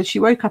 Lisa said she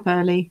woke up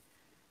early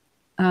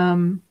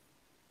and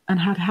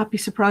had a happy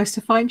surprise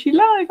to find you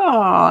live.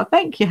 Oh,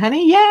 thank you,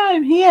 honey. Yeah,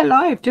 I'm here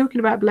live talking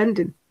about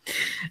blending.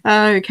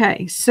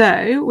 Okay,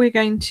 so we're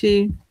going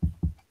to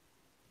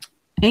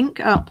ink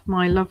up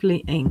my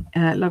lovely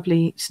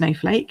lovely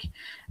snowflake,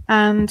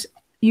 and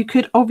you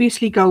could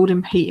obviously gold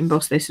and heat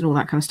emboss this and all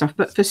that kind of stuff,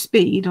 but for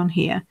speed on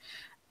here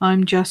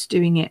I'm just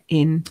doing it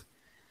in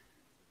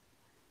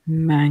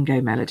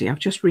Mango Melody. I've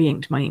just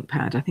re-inked my ink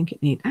pad. I think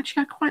it needs,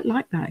 actually I quite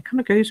like that. It kind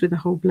of goes with the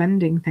whole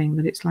blending thing,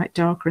 that it's like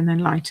darker and then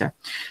lighter.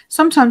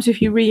 Sometimes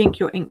if you re-ink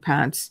your ink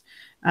pads,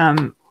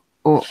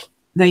 or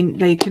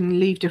they can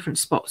leave different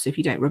spots if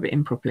you don't rub it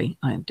in properly.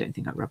 I don't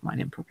think I rubbed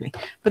mine in properly,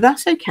 but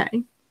that's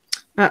okay.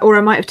 Or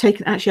I might have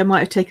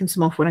taken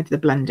some off when I did the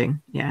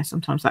blending. Yeah,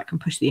 sometimes that can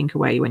push the ink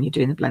away when you're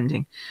doing the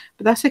blending,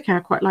 but that's okay. I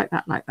quite like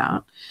that like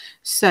that.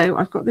 So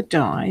I've got the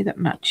die that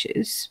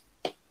matches.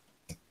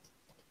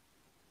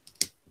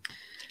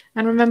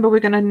 And remember, we're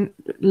going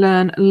to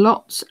learn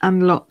lots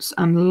and lots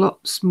and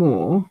lots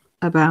more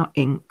about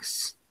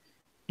inks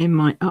in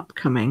my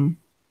upcoming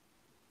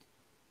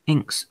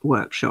inks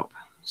workshop.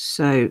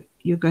 So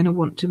you're going to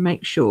want to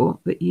make sure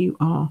that you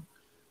are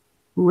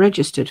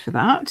registered for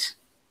that.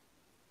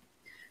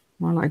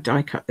 While I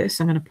die cut this,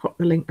 I'm going to pop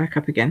the link back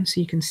up again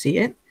so you can see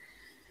it.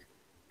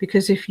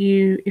 Because if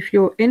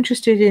you're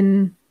interested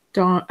in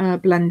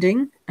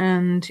blending,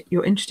 and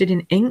you're interested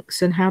in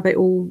inks and how they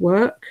all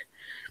work,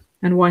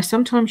 and why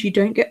sometimes you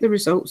don't get the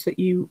results that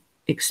you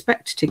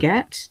expect to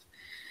get,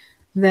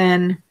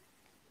 then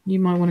you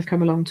might want to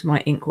come along to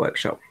my ink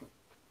workshop.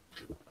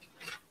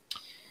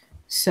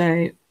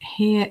 So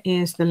here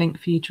is the link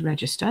for you to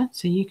register.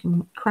 So you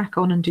can crack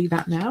on and do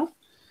that now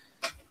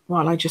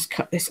while I just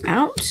cut this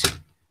out.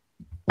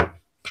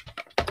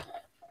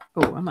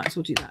 Oh, I might as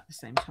well do that at the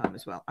same time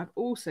as well. I've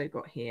also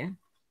got here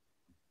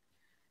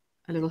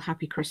a little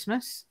Happy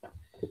Christmas,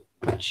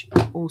 which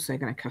I'm also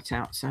going to cut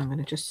out. So I'm going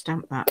to just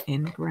stamp that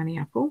in Granny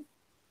Apple.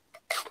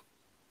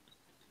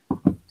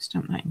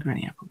 Stamp that in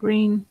Granny Apple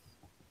Green.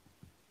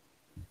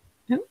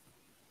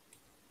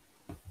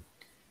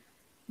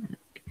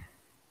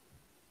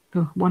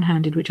 Oh,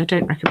 one-handed, which I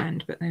don't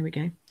recommend, but there we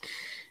go.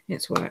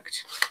 It's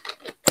worked.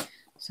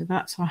 So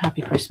that's our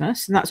Happy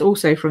Christmas. And that's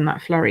also from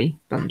that Flurry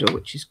bundle,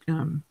 which is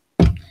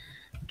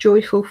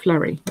Joyful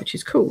Flurry, which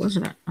is cool,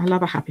 isn't it? I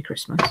love a Happy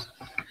Christmas.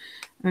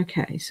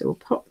 Okay, so we'll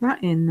pop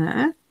that in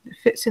there. It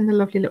fits in the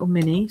lovely little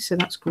mini, so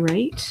that's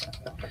great.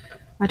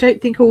 I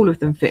don't think all of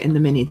them fit in the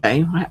mini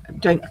though.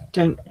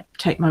 Don't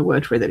take my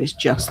word for it that it's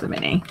just the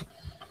mini,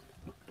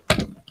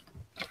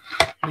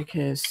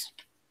 because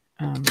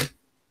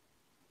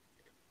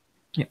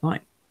it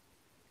might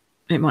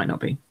not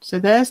be. So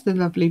there's the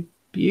lovely,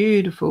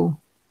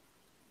 beautiful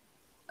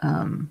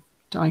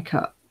die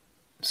cut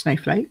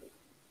snowflake.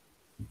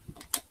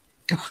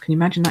 Oh, can you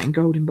imagine that in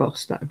gold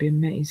embossed? That would be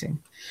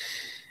amazing.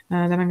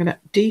 Then I'm going to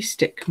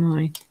de-stick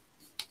my,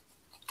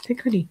 I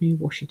think I need new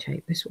washi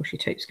tape. This washi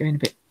tape's going a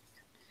bit,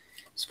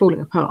 it's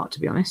falling apart,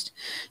 to be honest.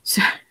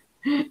 So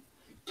I'll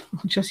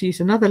just use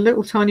another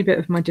little tiny bit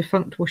of my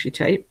defunct washi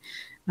tape,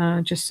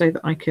 just so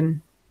that I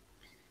can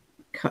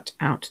cut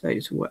out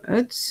those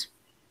words.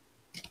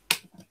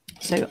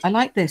 So I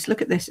like this.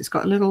 Look at this. It's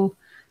got a little,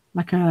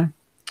 like a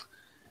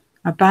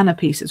banner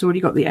piece. It's already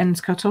got the ends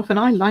cut off, and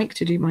I like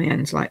to do my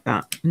ends like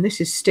that. And this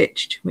is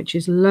stitched, which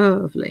is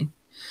lovely.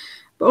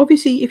 But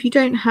obviously, if you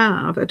don't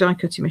have a die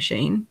cutting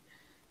machine,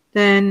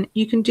 then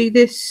you can do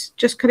this,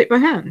 just cut it by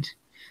hand.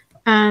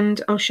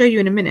 And I'll show you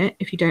in a minute,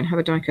 if you don't have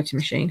a die cutting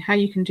machine, how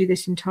you can do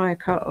this entire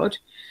card,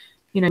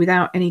 you know,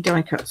 without any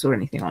die cuts or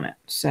anything on it.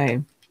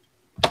 So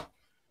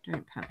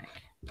don't panic.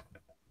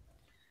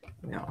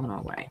 We are on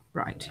our way.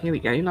 Right, here we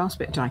go. Last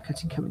bit of die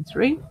cutting coming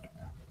through.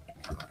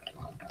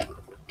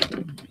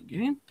 There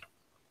we go.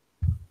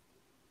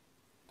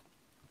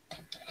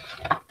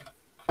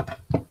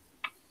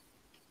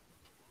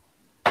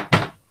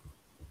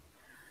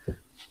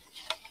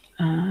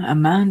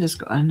 Amanda's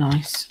got a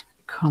nice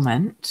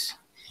comment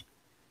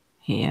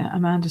here.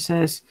 Amanda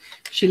says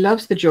she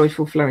loves the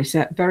Joyful Flurry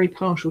set, very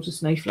partial to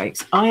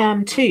snowflakes. I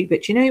am too,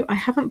 but you know, I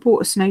haven't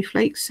bought a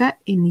snowflake set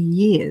in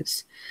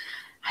years.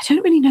 I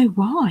don't really know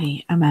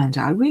why,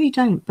 Amanda. I really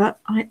don't, but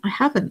I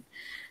haven't.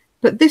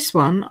 But this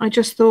one, I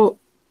just thought,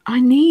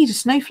 I need a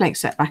snowflake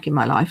set back in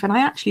my life, and I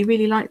actually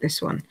really like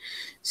this one.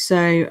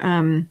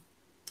 So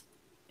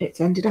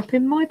it's ended up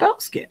in my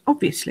basket,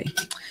 obviously.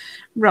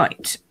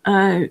 Right,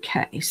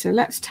 okay, so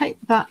let's take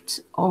that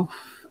off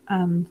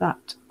and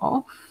that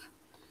off.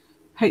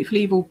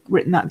 Hopefully you've all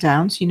written that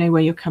down so you know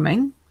where you're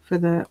coming for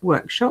the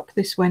workshop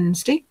this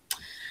Wednesday.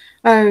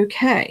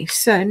 Okay,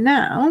 so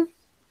now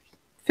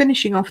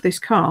finishing off this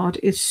card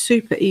is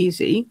super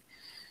easy.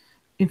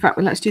 In fact,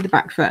 well, let's do the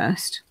back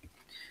first.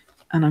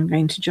 And I'm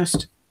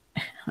just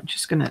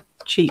going to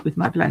cheat with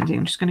my blending.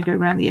 I'm just going to go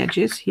around the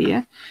edges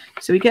here,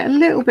 so we get a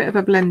little bit of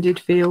a blended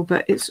feel,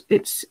 but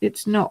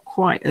it's not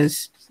quite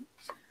as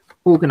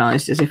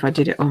organized as if I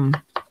did it on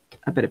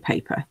a bit of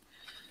paper,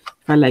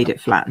 if I laid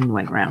it flat and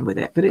went around with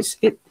it, but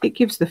it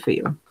gives the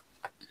feel.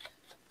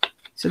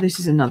 So this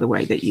is another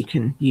way that you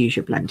can use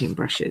your blending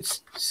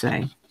brushes.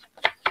 So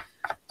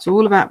it's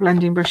all about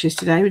blending brushes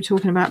today. We're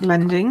talking about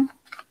blending,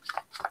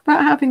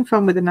 but having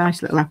fun with a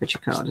nice little Aperture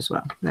card as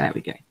well. There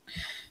we go.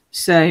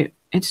 So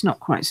it's not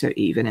quite so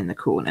even in the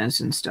corners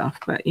and stuff,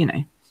 but you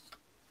know,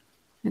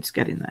 it's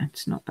getting there.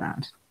 It's not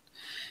bad.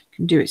 You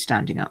can do it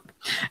standing up.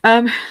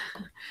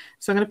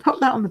 So I'm going to pop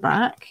that on the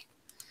back,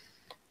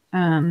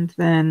 and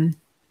then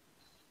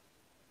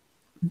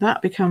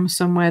that becomes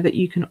somewhere that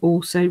you can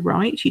also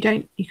write. You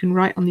can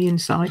write on the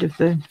inside of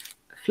the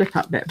flip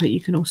up bit, but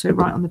you can also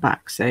write on the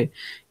back. So,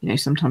 you know,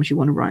 sometimes you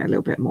want to write a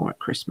little bit more at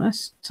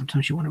Christmas,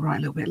 sometimes you want to write a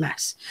little bit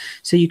less.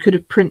 So you could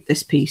have print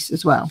this piece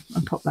as well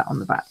and pop that on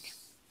the back.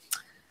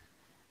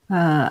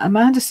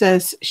 Amanda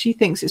says she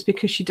thinks it's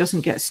because she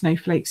doesn't get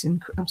snowflakes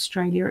in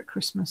Australia at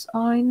Christmas.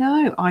 I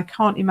know. I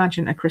can't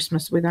imagine a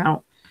Christmas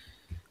without,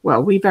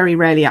 well, we very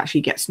rarely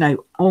actually get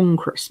snow on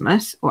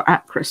Christmas or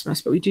at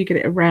Christmas, but we do get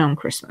it around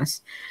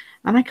Christmas.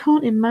 And I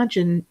can't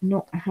imagine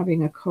not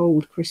having a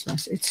cold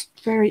Christmas. It's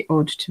very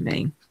odd to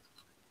me.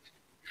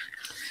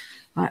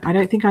 I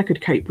don't think I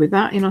could cope with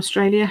that in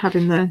Australia,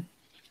 having the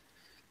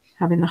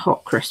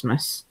hot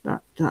Christmas.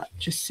 That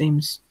just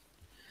seems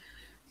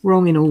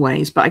wrong in all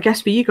ways. But I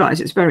guess for you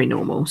guys, it's very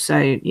normal. So,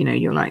 you know,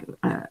 you're like,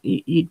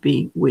 you'd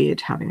be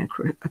weird having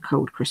a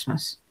cold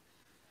Christmas.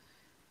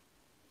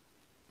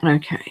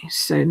 Okay,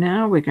 so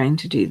now we're going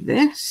to do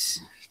this.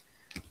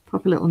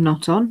 Pop a little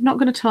knot on. Not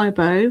going to tie a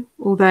bow,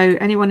 although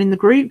anyone in the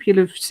group, you'll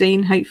have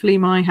seen, hopefully,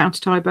 my How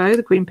to Tie a Bow,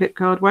 the Queen Pip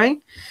card way.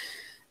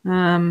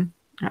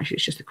 Actually,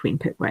 it's just the Queen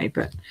Pip way,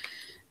 but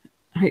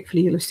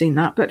hopefully you'll have seen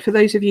that. But for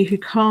those of you who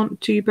can't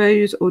do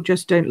bows or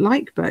just don't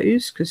like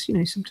bows, because, you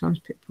know, sometimes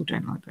people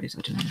don't like bows.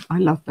 I don't know. I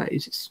love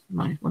bows. It's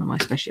one of my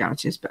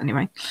specialities. But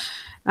anyway,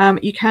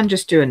 you can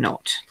just do a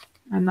knot,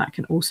 and that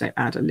can also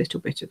add a little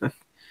bit of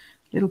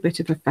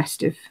a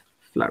festive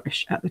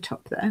flourish at the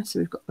top there. So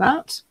we've got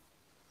that.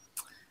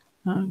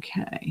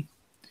 Okay.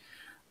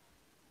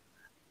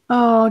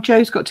 Oh,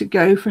 Joe's got to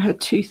go for her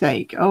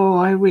toothache. Oh,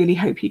 I really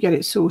hope you get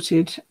it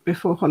sorted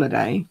before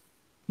holiday.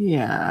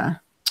 Yeah.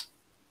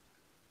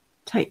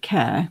 Take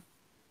care.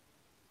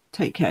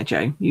 Take care,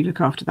 Joe. You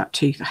look after that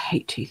tooth. I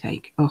hate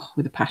toothache. Oh,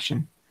 with a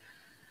passion.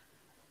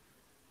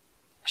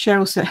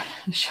 Cheryl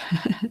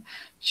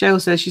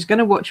says she's going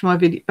to watch my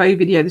bow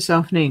video this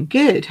afternoon.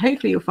 Good.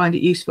 Hopefully you'll find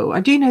it useful. I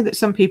do know that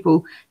some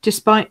people,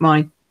 despite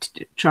my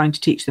trying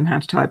to teach them how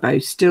to tie a bow,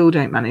 still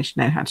don't manage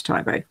to know how to tie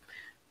a bow.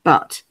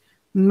 But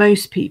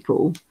most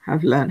people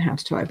have learned how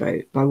to tie a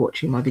bow by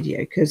watching my video,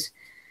 because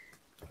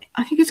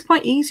I think it's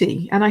quite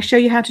easy. And I show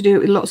you how to do it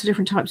with lots of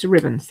different types of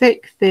ribbon.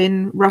 Thick,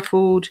 thin,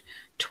 ruffled,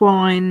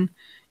 twine,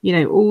 you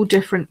know, all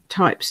different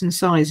types and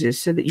sizes,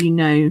 so that you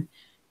know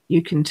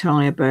you can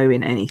tie a bow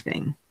in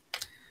anything.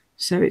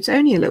 So it's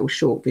only a little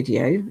short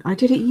video. I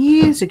did it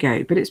years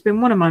ago, but it's been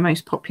one of my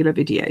most popular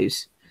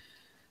videos.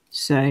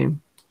 So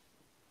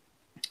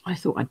I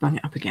thought I'd bung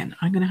it up again.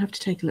 I'm going to have to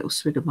take a little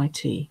swig of my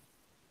tea.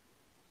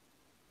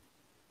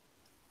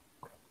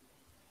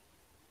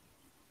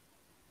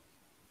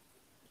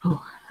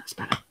 Oh, that's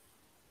better.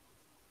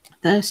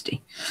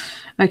 Thirsty.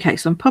 Okay,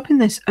 so I'm popping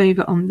this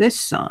over on this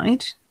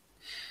side.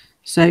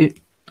 So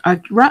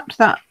I've wrapped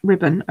that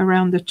ribbon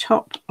around the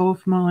top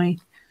of my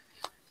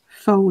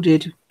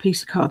folded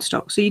piece of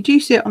cardstock. So you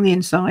do see it on the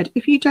inside.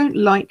 If you don't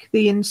like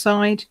the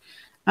inside,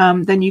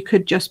 then you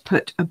could just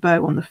put a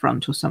bow on the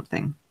front or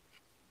something.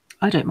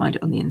 I don't mind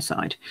it on the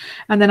inside.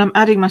 And then I'm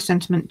adding my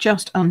sentiment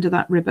just under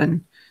that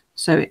ribbon,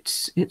 so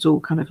it's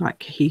all kind of like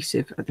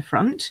cohesive at the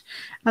front.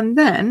 And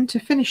then to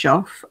finish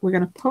off, we're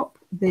going to pop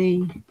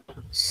the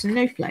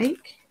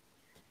snowflake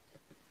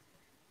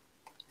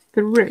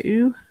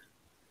through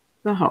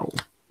the hole.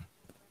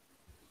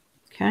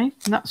 Okay,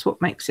 and that's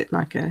what makes it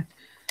like an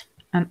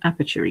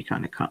aperture-y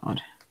kind of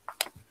card.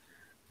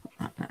 Put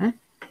that there.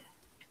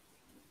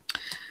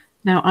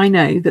 Now, I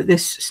know that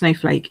this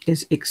snowflake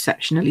is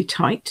exceptionally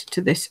tight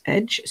to this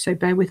edge, so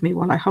bear with me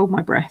while I hold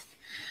my breath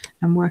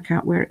and work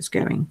out where it's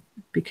going,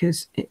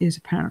 because it is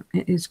apparent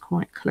it is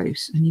quite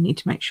close, and you need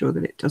to make sure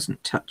that it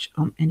doesn't touch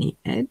on any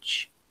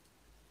edge.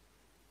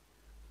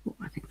 Oh,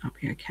 I think that'll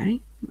be okay.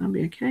 That'll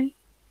be okay.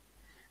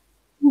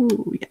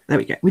 Ooh, yeah, there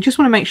we go. We just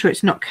want to make sure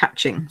it's not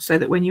catching, so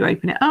that when you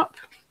open it up,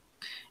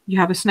 you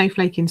have a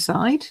snowflake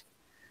inside,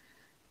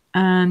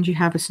 and you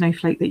have a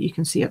snowflake that you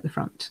can see at the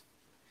front.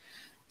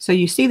 So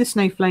you see the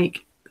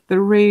snowflake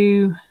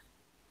through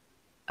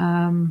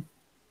the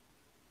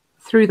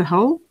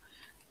hole,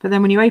 but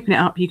then when you open it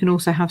up, you can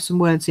also have some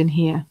words in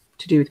here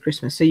to do with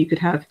Christmas. So you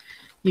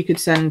could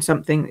send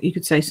something, you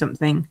could say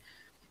something,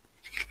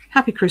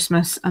 Happy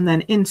Christmas, and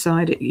then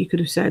inside it you could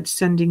have said,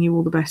 sending you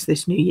all the best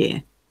this new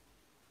year,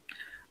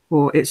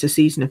 or it's a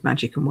season of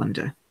magic and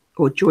wonder,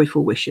 or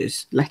joyful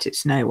wishes, let it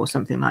snow, or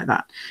something like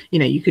that. You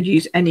know, you could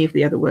use any of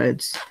the other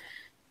words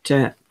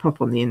to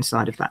pop on the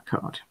inside of that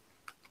card.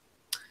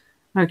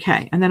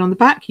 Okay, and then on the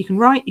back you can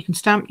write, you can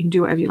stamp, you can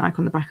do whatever you like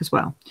on the back as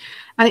well.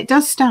 And it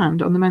does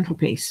stand on the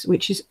mantelpiece,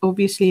 which is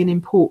obviously an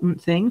important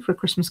thing for a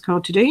Christmas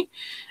card to do.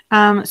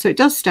 So it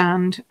does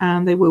stand,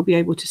 and they will be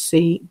able to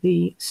see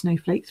the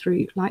snowflake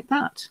through like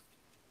that.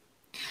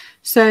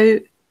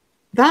 So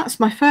that's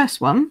my first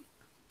one.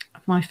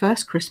 My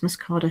first Christmas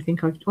card. I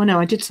think oh no,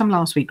 I did some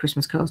last week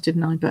Christmas cards,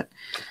 didn't I? But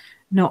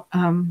not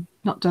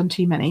done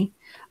too many.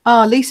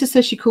 Lisa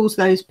says she calls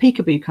those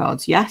peekaboo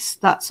cards. Yes,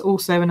 that's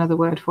also another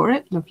word for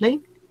it.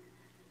 Lovely.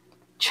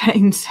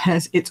 Jane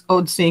says it's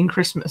odd seeing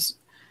Christmas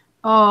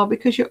Oh,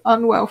 because you're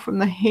unwell from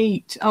the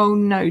heat. Oh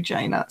no,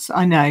 Jane,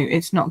 I know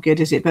it's not good,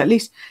 is it? But at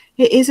least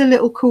it is a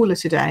little cooler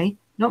today.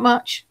 Not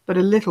much, but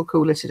a little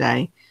cooler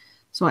today.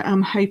 So I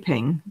am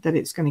hoping that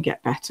it's going to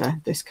get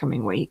better this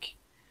coming week.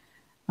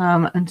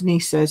 And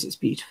Denise says it's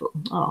beautiful.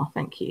 Oh,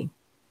 thank you.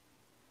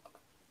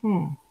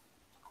 I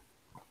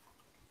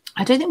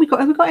don't think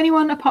have we got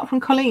anyone apart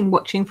from Colleen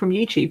watching from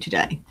YouTube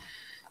today?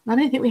 I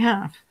don't think we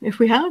have. If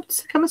we have,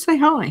 come and say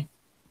hi.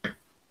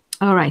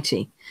 All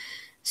righty.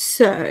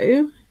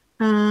 So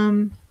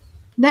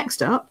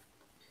next up,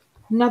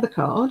 another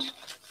card.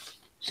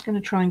 Just going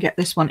to try and get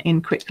this one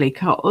in quickly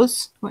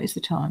because what is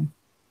the time?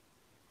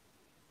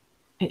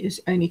 It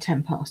is only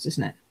 10 past,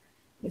 isn't it?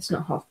 It's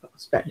not past,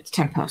 but it's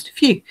 10 past.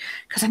 Phew,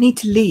 because I need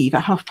to leave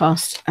at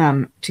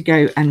 30 to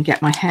go and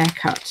get my hair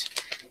cut.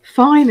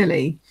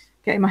 Finally,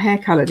 getting my hair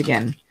coloured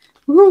again.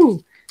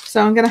 Woo!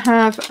 So I'm going to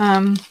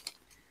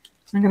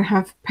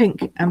have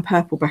pink and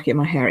purple back in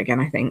my hair again.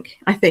 I think.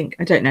 I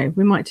don't know.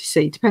 We might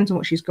see. Depends on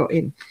what she's got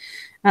in.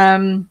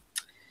 But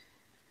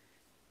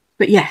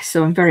yes,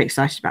 so I'm very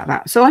excited about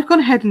that. So I've gone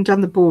ahead and done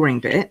the boring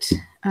bit.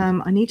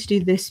 I need to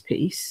do this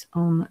piece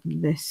on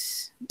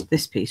this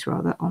piece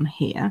rather on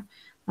here.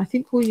 I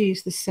think we'll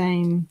use the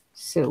same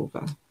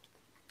silver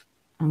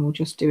and we'll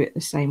just do it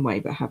the same way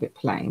but have it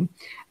plain.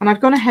 And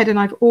I've gone ahead and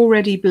I've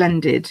already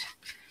blended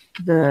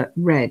the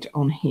red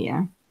on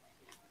here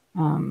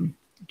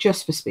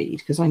just for speed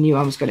because I knew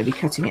I was going to be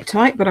cutting it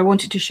tight, but I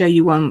wanted to show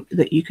you one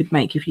that you could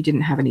make if you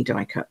didn't have any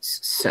die cuts.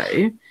 So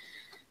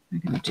I'm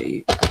going to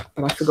do,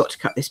 but I forgot to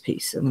cut this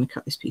piece, so I'm going to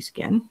cut this piece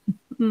again.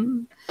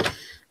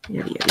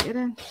 Yada, yada,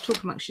 yada.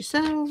 Talk amongst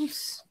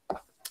yourselves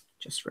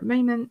just for a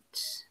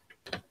moment.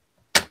 There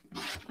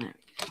we go.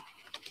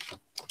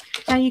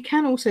 Now you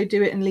can also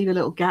do it and leave a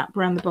little gap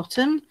around the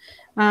bottom.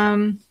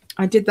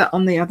 I did that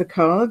on the other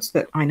cards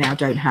that I now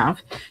don't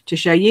have to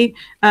show you.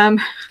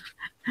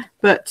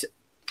 But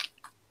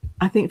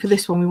I think for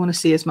this one, we want to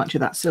see as much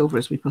of that silver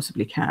as we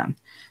possibly can.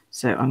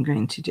 So I'm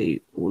going to do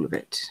all of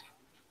it.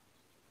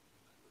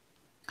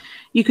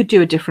 You could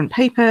do a different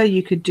paper.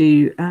 You could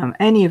do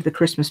any of the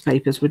Christmas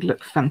papers would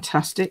look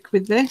fantastic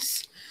with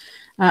this.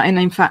 And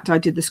in fact, I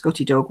did the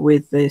Scotty Dog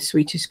with the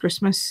Sweetest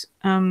Christmas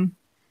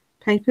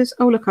papers.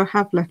 Oh, look, I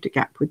have left a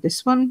gap with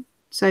this one.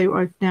 So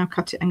I've now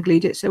cut it and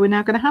glued it. So we're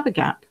now going to have a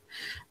gap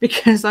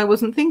because I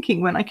wasn't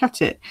thinking when I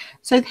cut it.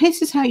 So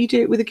this is how you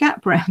do it with a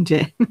gap around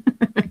it.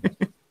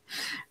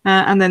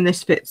 And then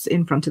this fits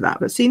in front of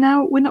that. But see,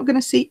 now we're not going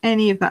to see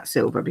any of that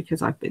silver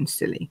because I've been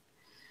silly.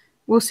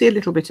 We'll see a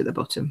little bit at the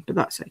bottom, but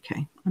that's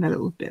okay. And a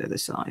little bit at the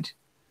side,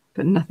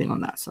 but nothing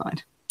on that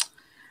side.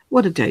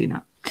 What a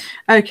donut.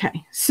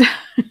 Okay, so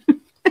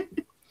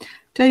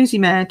Dozy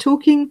Mare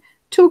talking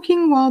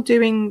while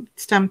doing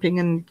stamping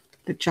and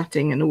the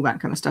chatting and all that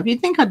kind of stuff.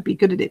 You'd think I'd be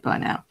good at it by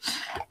now.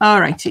 All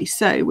righty,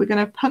 so we're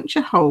going to punch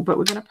a hole, but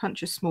we're going to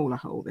punch a smaller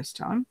hole this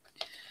time.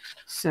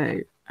 So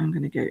I'm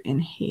going to go in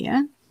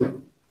here.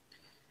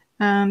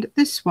 And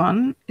this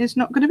one is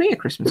not going to be a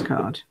Christmas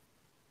card.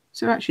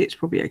 So actually, it's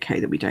probably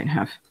okay that we don't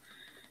have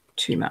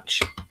too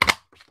much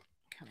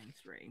coming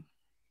through.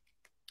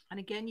 And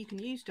again, you can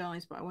use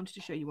dies, but I wanted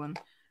to show you one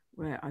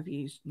where I've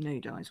used no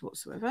dies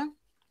whatsoever.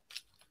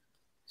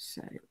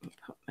 So we'll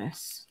pop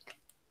this,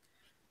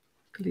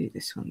 glue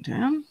this one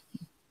down.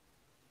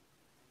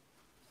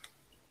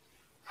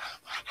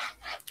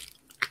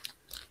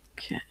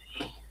 Okay.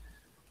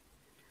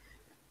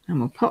 And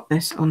we'll pop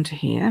this onto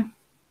here.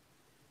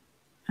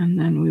 And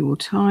then we will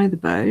tie the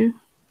bow,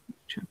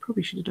 which I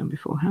probably should have done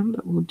beforehand,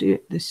 but we'll do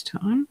it this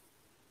time.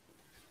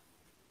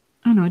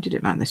 Oh no, I did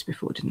it like this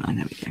before, didn't I?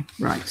 There we go.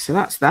 Right, so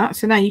that's that.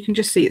 So now you can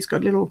just see it's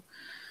got a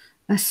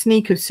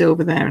sneak of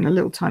silver there and a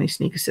little tiny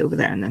sneak of silver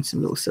there and then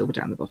some little silver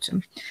down the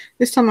bottom.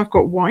 This time I've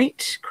got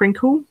white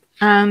crinkle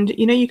and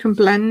you know you can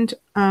blend,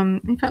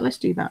 in fact let's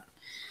do that.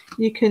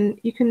 You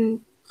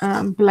can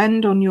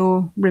blend on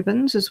your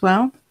ribbons as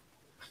well.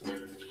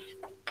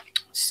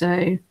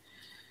 So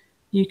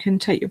you can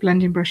take your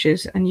blending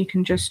brushes and you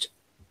can just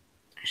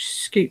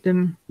scoop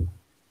them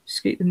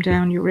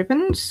down your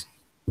ribbons,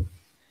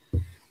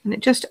 and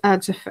it just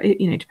adds a,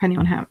 you know, depending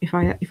on how, if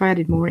I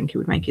added more ink it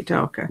would make it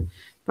darker,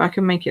 but I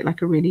can make it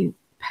like a really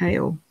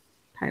pale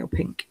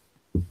pink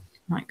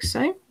like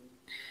so.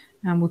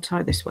 And we'll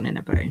tie this one in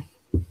a bow.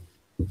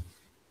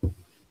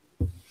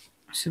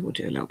 So we'll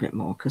do a little bit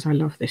more because I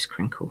love this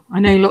crinkle. I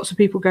know lots of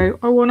people go,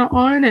 I want to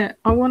iron it,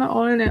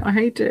 I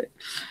hate it.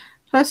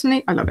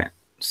 Personally I love it.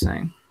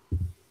 So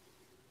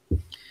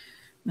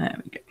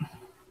there we go.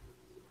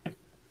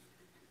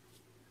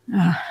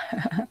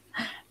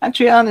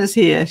 Adriana's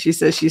here. She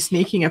says she's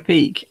sneaking a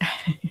peek.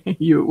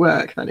 You at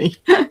work, honey.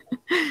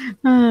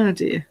 Oh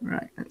dear.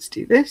 Right, let's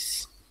do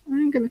this.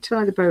 I'm going to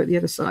tie the bow at the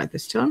other side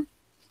this time.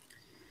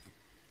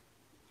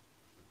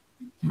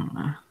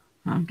 Oh,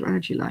 I'm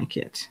glad you like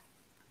it.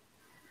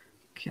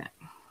 Okay.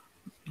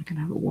 I'm going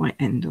to have a white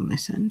end on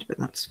this end, but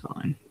that's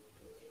fine.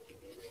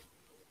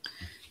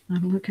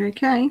 That'll look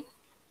okay.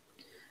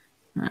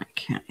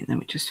 Okay, and then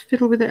we just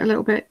fiddle with it a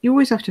little bit. You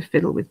always have to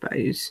fiddle with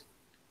bows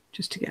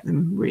just to get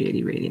them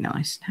really, really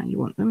nice how you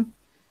want them.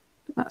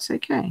 but that's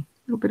okay. A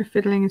little bit of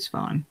fiddling is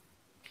fine.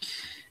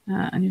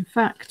 And in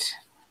fact,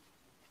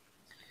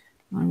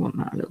 I want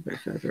that a little bit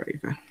further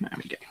over. There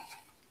we go.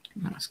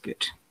 That's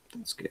good.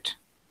 That's good.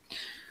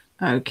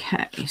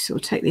 Okay, so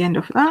we'll take the end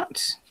off of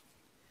that.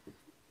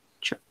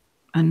 Chop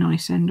a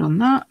nice end on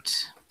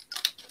that.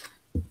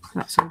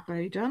 That's all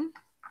very done.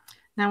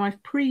 Now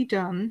I've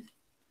pre-done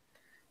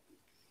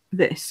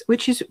this,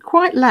 which is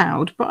quite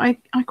loud, but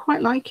I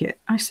quite like it.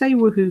 I say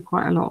woohoo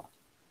quite a lot.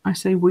 I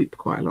say whoop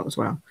quite a lot as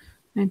well.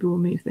 Maybe we'll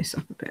move this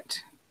up a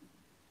bit.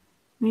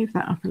 Move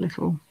that up a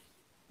little.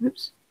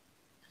 Oops.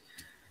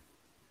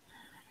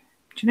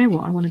 Do you know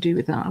what I want to do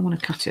with that? I want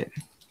to cut it.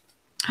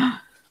 I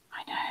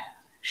know.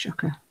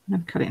 Shocker. I'm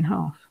going to cut it in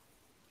half.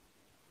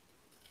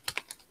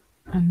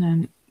 And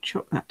then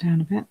chop that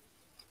down a bit.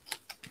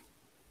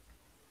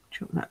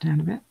 Chop that down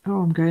a bit.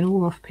 Oh, I'm going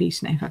all off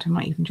piece now. In fact, I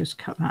might even just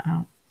cut that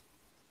out.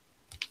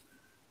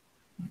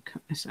 I'll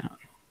cut this out.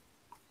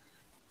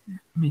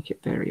 Make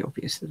it very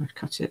obvious that I've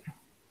cut it.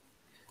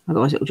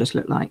 Otherwise, it'll just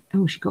look like,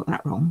 oh, she got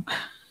that wrong.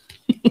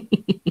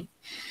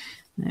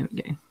 There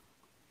we go.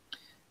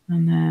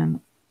 And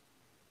then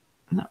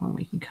that one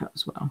we can cut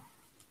as well.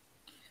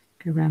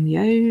 Go around the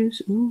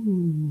O's.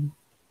 Ooh.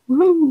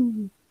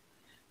 Woo!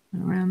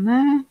 Around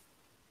there.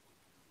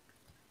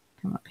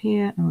 Come up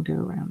here and we'll go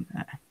around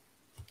there.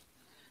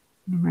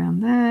 And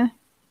around there.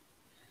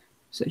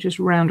 So just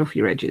round off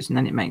your edges and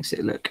then it makes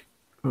it look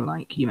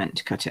like you meant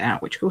to cut it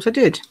out, which of course I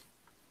did.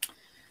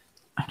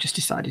 I've just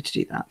decided to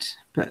do that.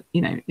 But,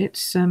 you know,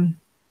 it's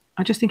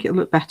I just think it'll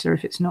look better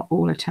if it's not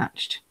all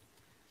attached.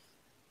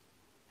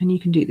 And you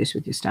can do this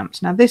with your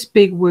stamps. Now, this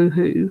big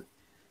woohoo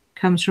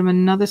comes from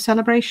another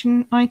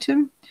Sale-a-bration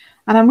item.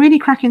 And I'm really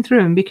cracking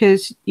through them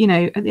because, you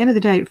know, at the end of the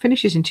day, it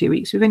finishes in 2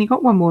 weeks. We've only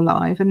got one more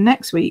live. And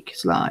next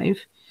week's live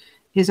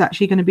is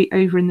actually going to be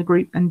over in the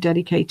group and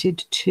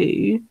dedicated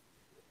to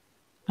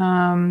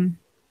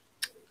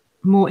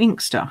more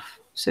ink stuff.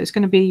 So it's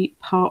going to be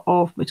part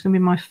of, it's going to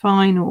be my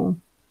final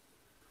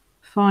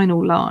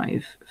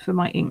live for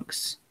my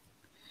inks.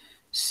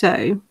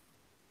 So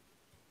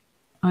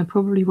I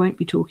probably won't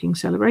be talking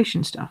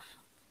Sale-a-bration stuff.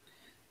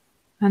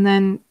 And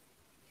then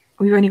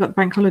we've only got the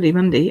bank holiday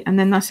Monday, and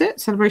then that's it.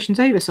 Celebration's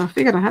over. So I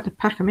figured I had to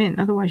pack them in.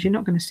 Otherwise, you're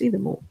not going to see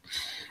them all.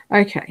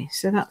 Okay,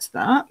 so that's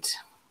that.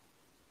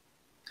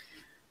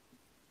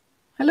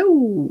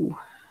 Hello.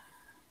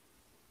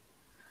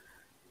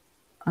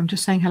 I'm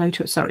just saying hello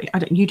to it. Sorry,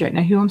 you don't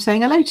know who I'm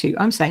saying hello to.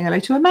 I'm saying hello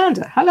to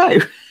Amanda. Hello.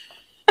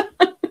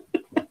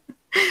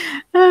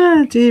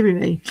 Ah, dearie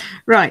me.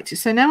 Right,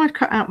 so now I've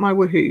cut out my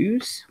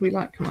woohoos. We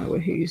like my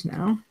woohoos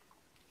now.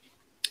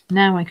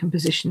 Now I can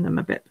position them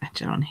a bit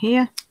better on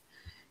here.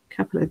 A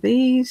couple of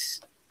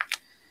these.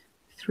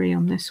 3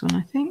 on this one,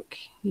 I think.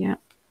 Yeah,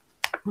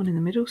 1 in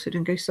the middle so it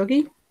don't go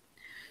soggy.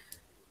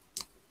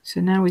 So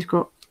now we've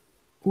got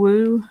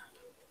woo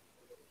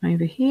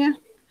over here.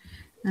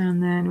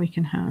 And then we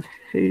can have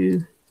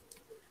who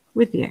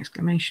with the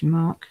exclamation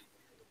mark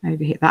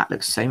over here. That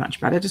looks so much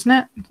better, doesn't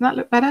it? Doesn't that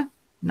look better?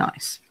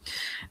 Nice.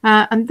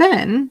 And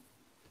then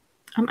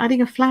I'm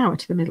adding a flower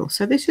to the middle.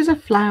 So this is a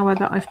flower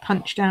that I've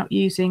punched out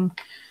using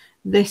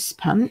this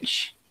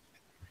punch.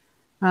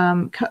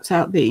 Cuts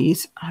out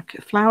these.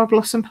 Flower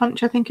blossom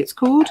punch, I think it's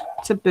called.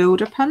 It's a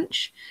builder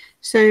punch.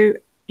 So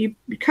you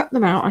cut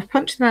them out. I've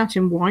punched them out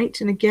in white.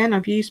 And again,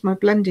 I've used my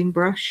blending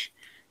brush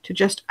to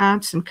just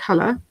add some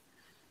colour.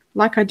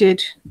 Like I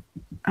did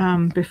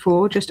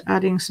before, just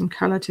adding some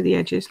colour to the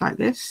edges like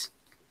this.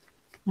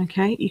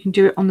 Okay, you can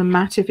do it on the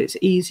mat if it's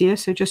easier.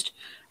 So just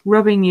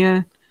rubbing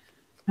your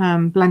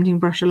blending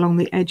brush along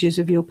the edges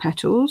of your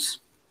petals.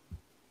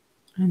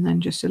 And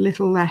then just a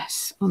little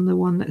less on the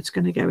one that's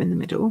going to go in the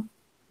middle.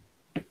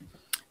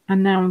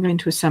 And now I'm going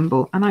to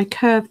assemble. And I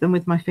curve them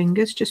with my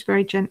fingers just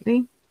very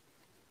gently.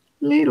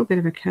 Little bit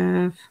of a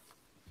curve.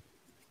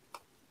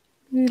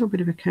 Little bit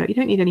of a curve. You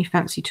don't need any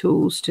fancy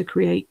tools to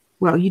create.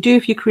 Well, you do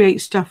if you create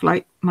stuff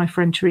like my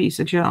friend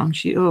Teresa Jarm.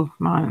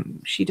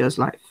 She does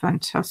like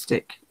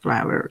fantastic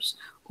flowers,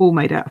 all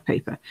made out of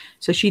paper.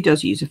 So she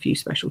does use a few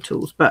special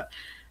tools. But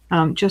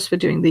just for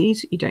doing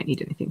these, you don't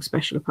need anything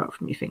special apart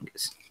from your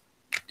fingers.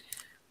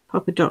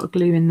 Pop a dot of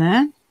glue in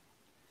there.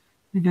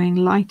 We're going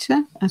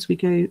lighter as we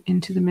go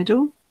into the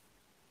middle.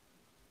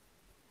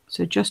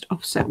 So just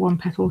offset one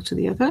petal to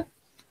the other.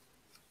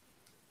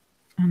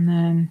 And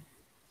then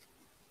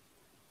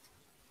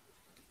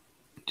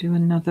do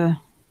another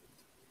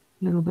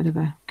little bit of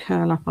a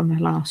curl up on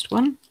the last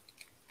one.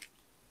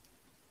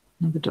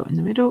 Another dot in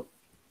the middle.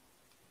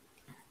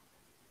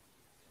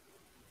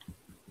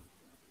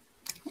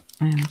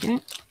 There we go.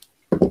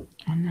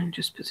 And then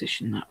just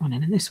position that one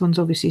in. And this one's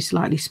obviously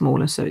slightly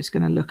smaller, so it's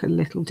going to look a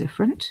little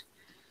different.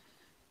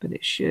 But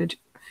it should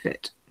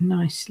fit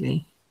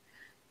nicely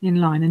in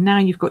line. And now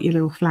you've got your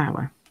little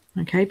flower.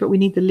 Okay, but we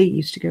need the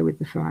leaves to go with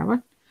the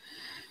flower.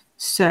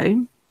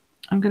 So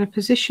I'm going to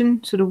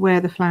position sort of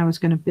where the flower is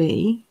going to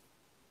be.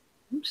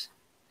 Oops.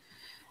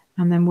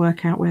 And then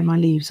work out where my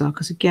leaves are,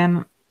 because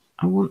again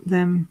I want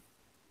them,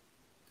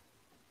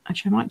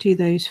 actually I might do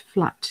those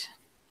flat.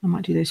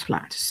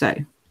 So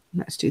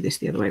let's do this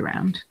the other way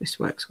around. This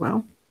works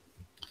well.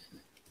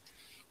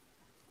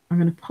 I'm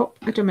going to pop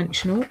a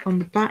dimensional on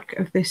the back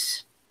of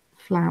this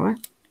flower.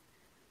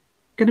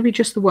 Going to be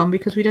just the one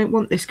because we don't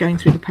want this going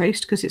through the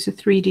post because it's a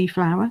 3D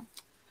flower.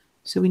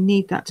 So we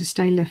need that to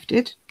stay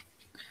lifted.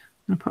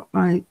 I'm going to put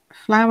my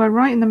flower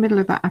right in the middle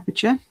of that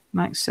aperture,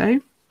 like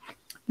so.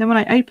 Then when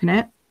I open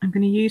it, I'm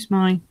going to use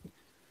my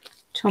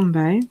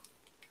Tombow.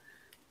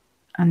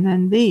 And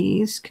then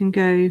these can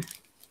go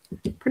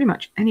pretty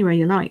much anywhere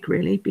you like,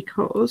 really,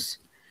 because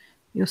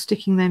you're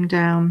sticking them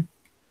down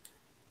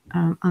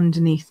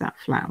underneath that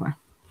flower.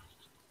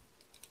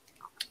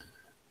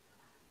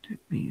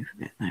 Don't move a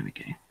bit. There we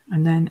go.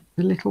 And then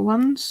the little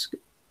ones,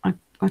 I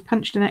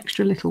punched an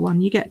extra little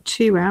one. You get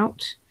two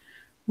out,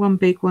 one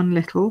big, one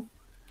little,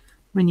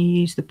 when you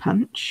use the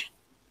punch,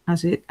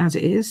 as it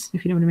is,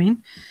 if you know what I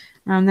mean.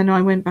 And then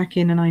I went back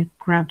in and I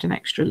grabbed an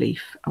extra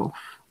leaf off.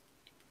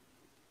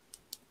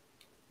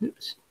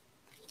 Oops.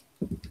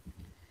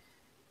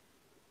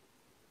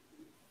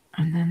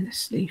 And then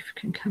this leaf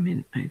can come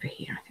in over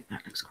here. I think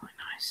that looks quite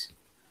nice.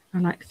 I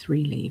like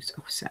 3 leaves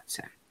offset.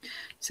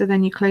 So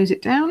then you close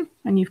it down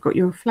and you've got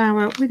your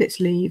flower with its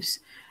leaves,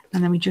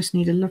 and then we just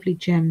need a lovely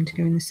gem to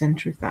go in the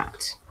centre of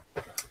that.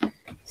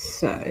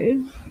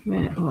 So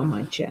where are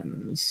my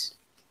gems?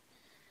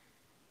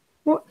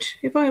 What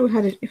if I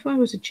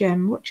was a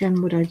gem, what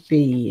gem would I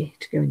be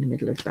to go in the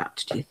middle of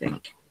that, do you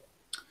think?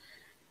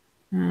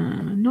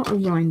 Not a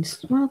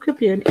rhinestone. Well, it could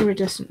be an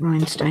iridescent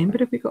rhinestone, but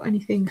have we got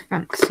anything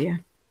fancier?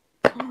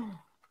 Oh,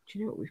 do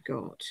you know what we've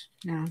got?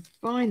 Now,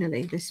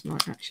 finally, this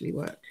might actually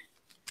work.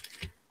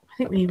 I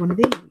think we need one of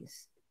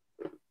these.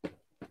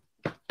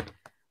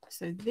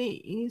 So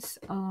these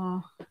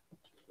are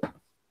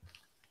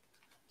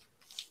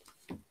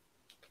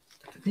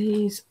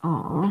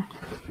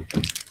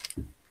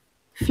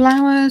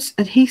flowers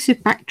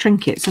adhesive back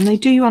trinkets, and they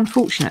do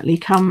unfortunately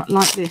come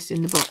like this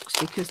in the box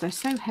because they're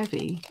so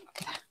heavy.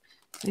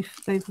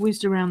 They've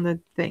whizzed around the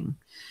thing,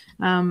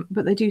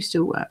 but they do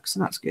still work, so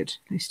that's good.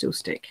 They still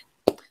stick.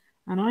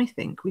 And I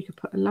think we could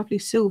put a lovely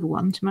silver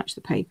one to match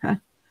the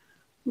paper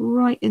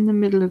right in the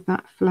middle of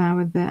that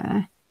flower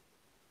there.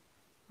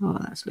 Oh,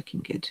 that's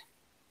looking good.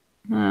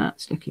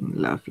 That's looking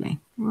lovely.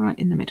 Right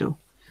in the middle.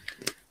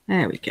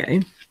 There we go.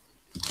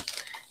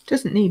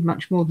 Doesn't need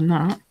much more than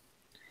that.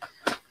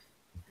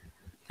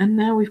 And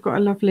now we've got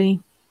a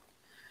lovely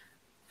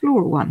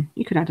floral one.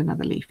 You could add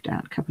another leaf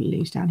down, a couple of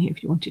leaves down here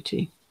if you wanted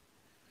to.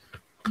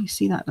 You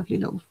see that lovely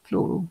little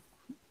floral.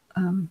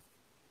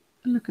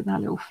 Look at that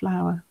little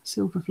flower,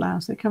 silver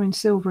flowers. They come in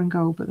silver and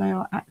gold, but they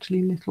are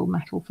actually little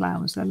metal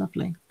flowers. They're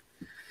lovely.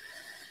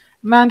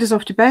 Amanda's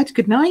off to bed.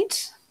 Good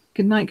night.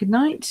 Good night, good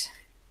night.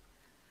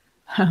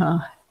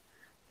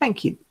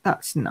 Thank you.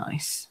 That's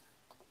nice.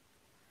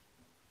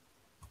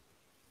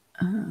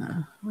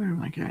 Where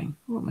am I going?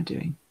 What am I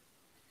doing?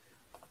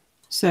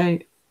 So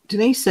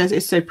Denise says,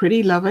 it's so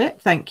pretty. Love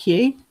it. Thank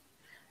you.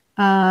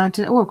 Oh,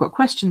 I've got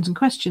questions and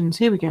questions.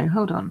 Here we go.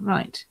 Hold on.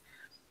 Right.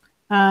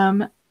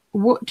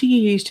 What do you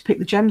use to pick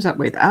the gems up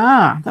with?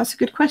 That's a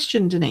good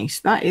question, Denise.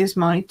 That is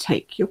my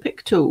take your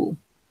pick tool.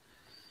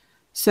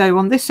 So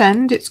on this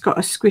end, it's got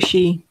a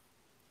squishy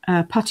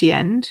putty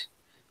end,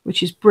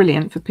 which is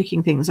brilliant for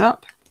picking things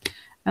up.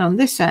 And on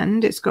this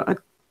end, it's got a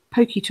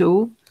pokey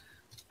tool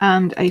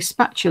and a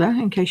spatula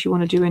in case you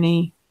want to do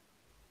any,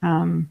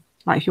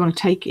 like if you want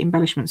to take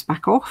embellishments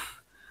back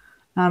off.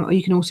 Or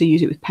you can also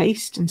use it with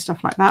paste and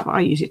stuff like that, but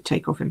I use it to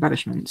take off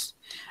embellishments.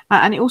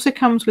 And it also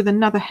comes with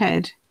another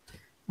head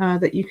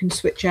that you can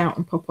switch out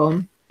and pop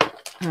on,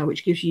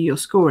 which gives you your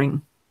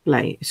scoring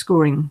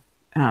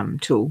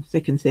tool,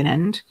 thick and thin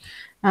end.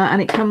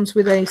 And it comes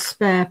with a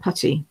spare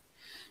putty.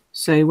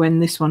 So when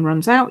this one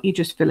runs out, you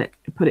just fill it,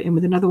 put it in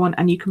with another one,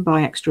 and you can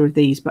buy extra of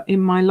these. But in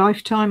my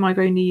lifetime, I've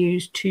only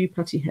used 2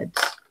 putty heads,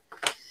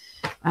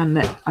 and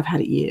I've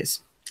had it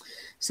years.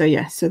 So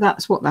yeah, so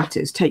that's what that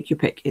is. Take your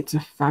pick. It's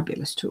a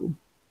fabulous tool.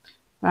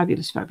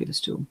 Fabulous,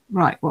 fabulous tool.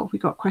 Right, well, we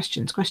got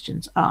questions.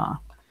 Questions are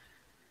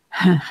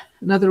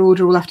another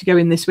order will have to go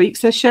in this week,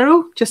 says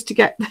Cheryl, just to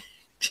get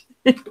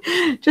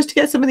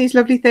some of these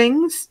lovely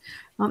things.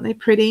 Aren't they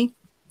pretty?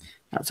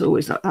 That's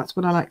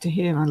what I like to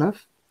hear. I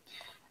love.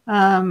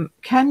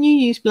 Can you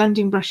use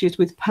blending brushes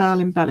with pearl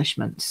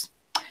embellishments?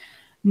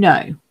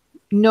 No,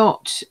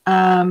 not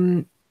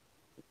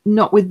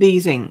with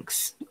these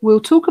inks. We'll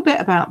talk a bit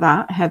about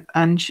that,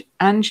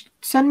 and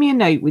send me a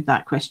note with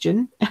that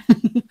question.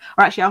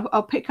 Or actually,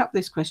 I'll pick up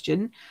this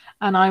question,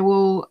 and I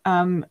will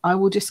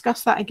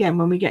discuss that again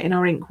when we get in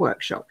our ink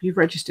workshop. You've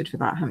registered for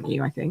that, haven't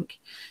you? I think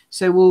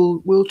so.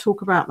 We'll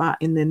talk about that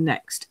in the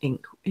next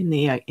ink in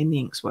the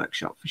inks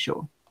workshop for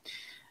sure.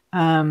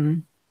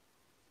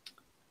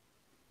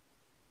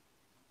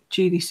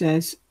 Julie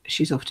says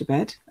she's off to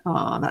bed.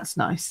 Oh, that's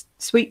nice.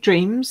 Sweet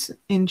dreams.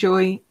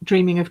 Enjoy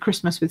dreaming of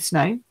Christmas with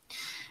snow.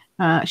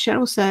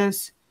 Cheryl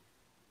says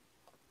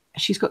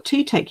she's got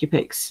 2 take your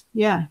picks.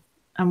 Yeah.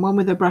 And one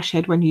with a brush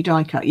head when you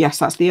die cut. Yes,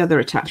 that's the other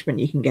attachment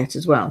you can get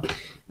as well.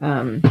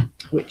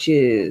 Which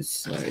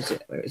is,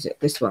 where is it?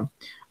 This one.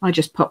 I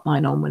just pop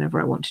mine on whenever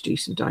I want to do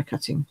some die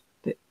cutting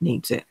that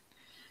needs it.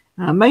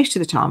 Most of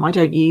the time I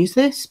don't use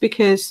this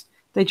because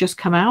they just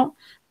come out,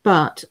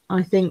 but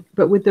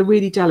with the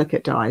really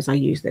delicate dies I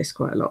use this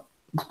quite a lot.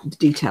 The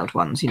detailed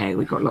ones, you know,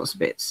 we've got lots of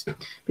bits, but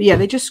yeah,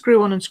 they just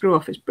screw on and screw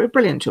off. It's a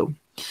brilliant tool.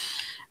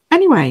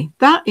 Anyway,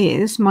 that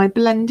is my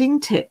blending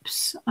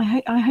tips.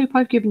 I hope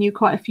I've given you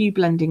quite a few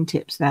blending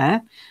tips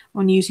there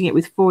on using it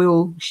with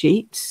foil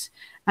sheets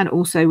and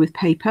also with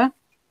paper.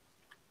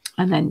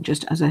 And then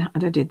just as I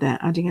did there,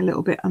 adding a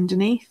little bit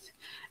underneath.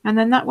 And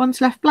then that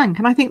one's left blank.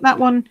 And I think that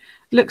one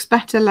looks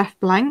better left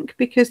blank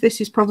because this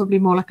is probably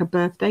more like a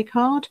birthday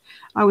card.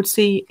 I would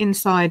see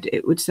inside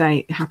it would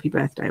say happy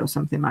birthday or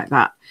something like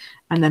that.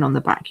 And then on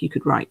the back you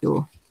could write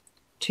your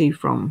to,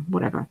 from,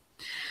 whatever.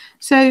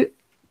 So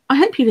I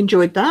hope you've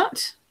enjoyed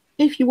that.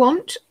 If you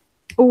want,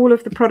 all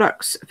of the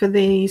products for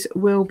these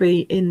will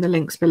be in the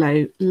links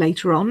below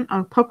later on.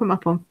 I'll pop them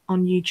up on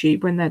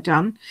YouTube when they're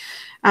done.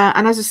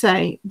 And as I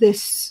say,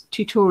 this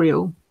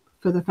tutorial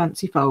for the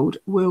fancy fold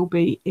will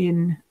be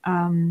in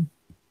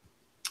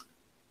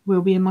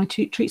my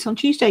Treats on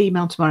Tuesday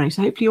email tomorrow.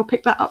 So hopefully you'll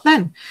pick that up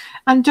then.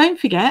 And don't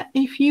forget,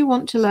 if you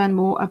want to learn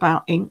more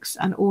about inks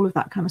and all of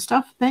that kind of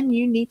stuff, then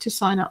you need to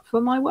sign up for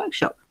my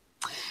workshop,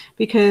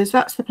 because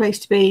that's the place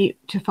to be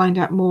to find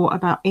out more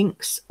about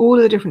inks, all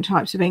of the different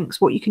types of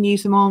inks, what you can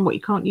use them on, what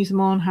you can't use them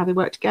on, how they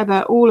work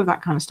together, all of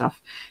that kind of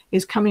stuff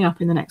is coming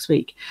up in the next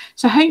week.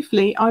 So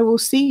hopefully I will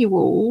see you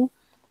all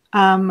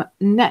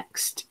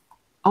next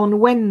on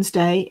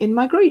Wednesday in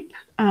my group,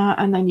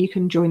 and then you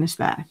can join us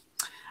there.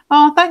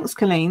 Oh, thanks,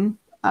 Colleen.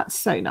 That's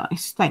so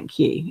nice. Thank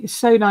you. It's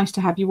so nice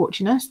to have you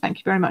watching us. Thank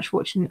you very much for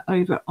watching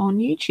over on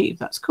YouTube.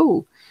 That's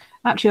cool.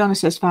 Actually, Anna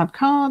says fab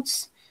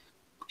cards.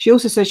 She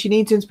also says she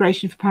needs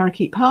inspiration for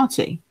Parakeet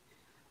Party.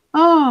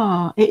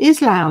 Ah, it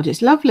is loud.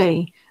 It's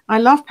lovely. I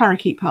love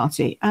Parakeet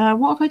Party.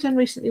 What have I done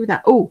recently with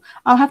that? Oh,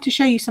 I'll have to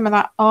show you some of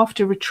that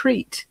after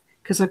retreat,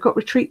 because I've got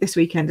retreat this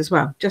weekend as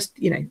well. Just,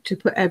 you know, to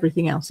put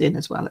everything else in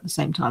as well at the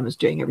same time as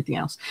doing everything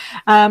else.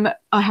 I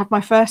have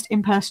my first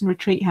in-person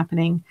retreat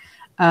happening.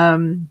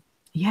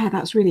 Yeah,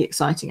 that's really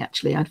exciting,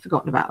 actually. I'd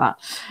forgotten about that.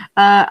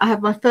 I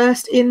have my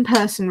first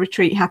in-person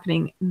retreat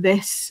happening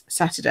this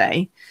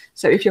Saturday.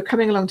 So if you're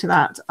coming along to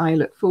that, I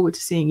look forward to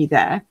seeing you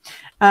there.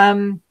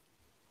 And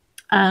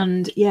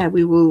yeah,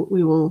 we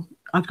will.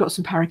 I've got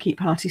some Parakeet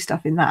Party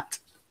stuff in that.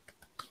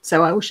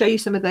 So I will show you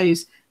some of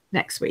those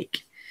next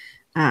week.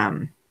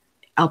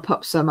 I'll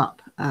pop some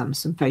up,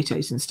 some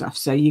photos and stuff,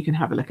 so you can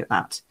have a look at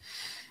that.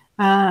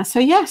 So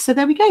yeah, so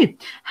there we go.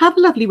 Have a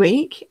lovely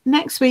week.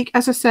 Next week,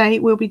 as I say,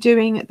 we'll be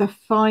doing the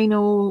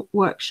final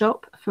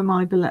workshop for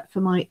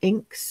my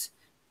inks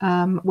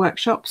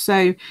workshop.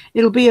 So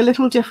it'll be a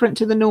little different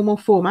to the normal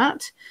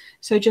format.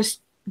 So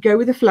just go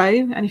with the flow.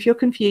 And if you're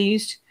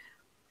confused,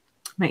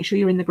 make sure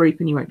you're in the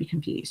group and you won't be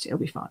confused. It'll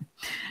be fine.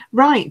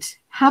 Right.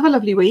 Have a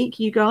lovely week,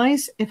 you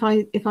guys. If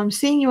I'm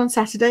seeing you on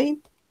Saturday,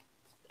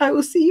 I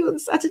will see you on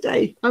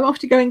Saturday. I'm off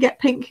to go and get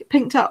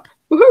pinked up.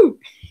 Woohoo!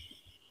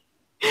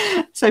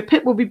 So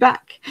Pip will be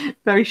back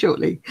very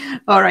shortly.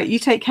 All right, you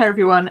take care,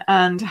 everyone,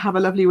 and have a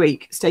lovely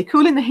week. Stay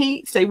cool in the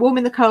heat, stay warm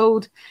in the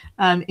cold,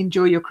 and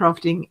enjoy your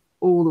crafting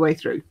all the way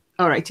through.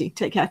 All righty,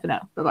 take care for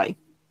now. Bye-bye.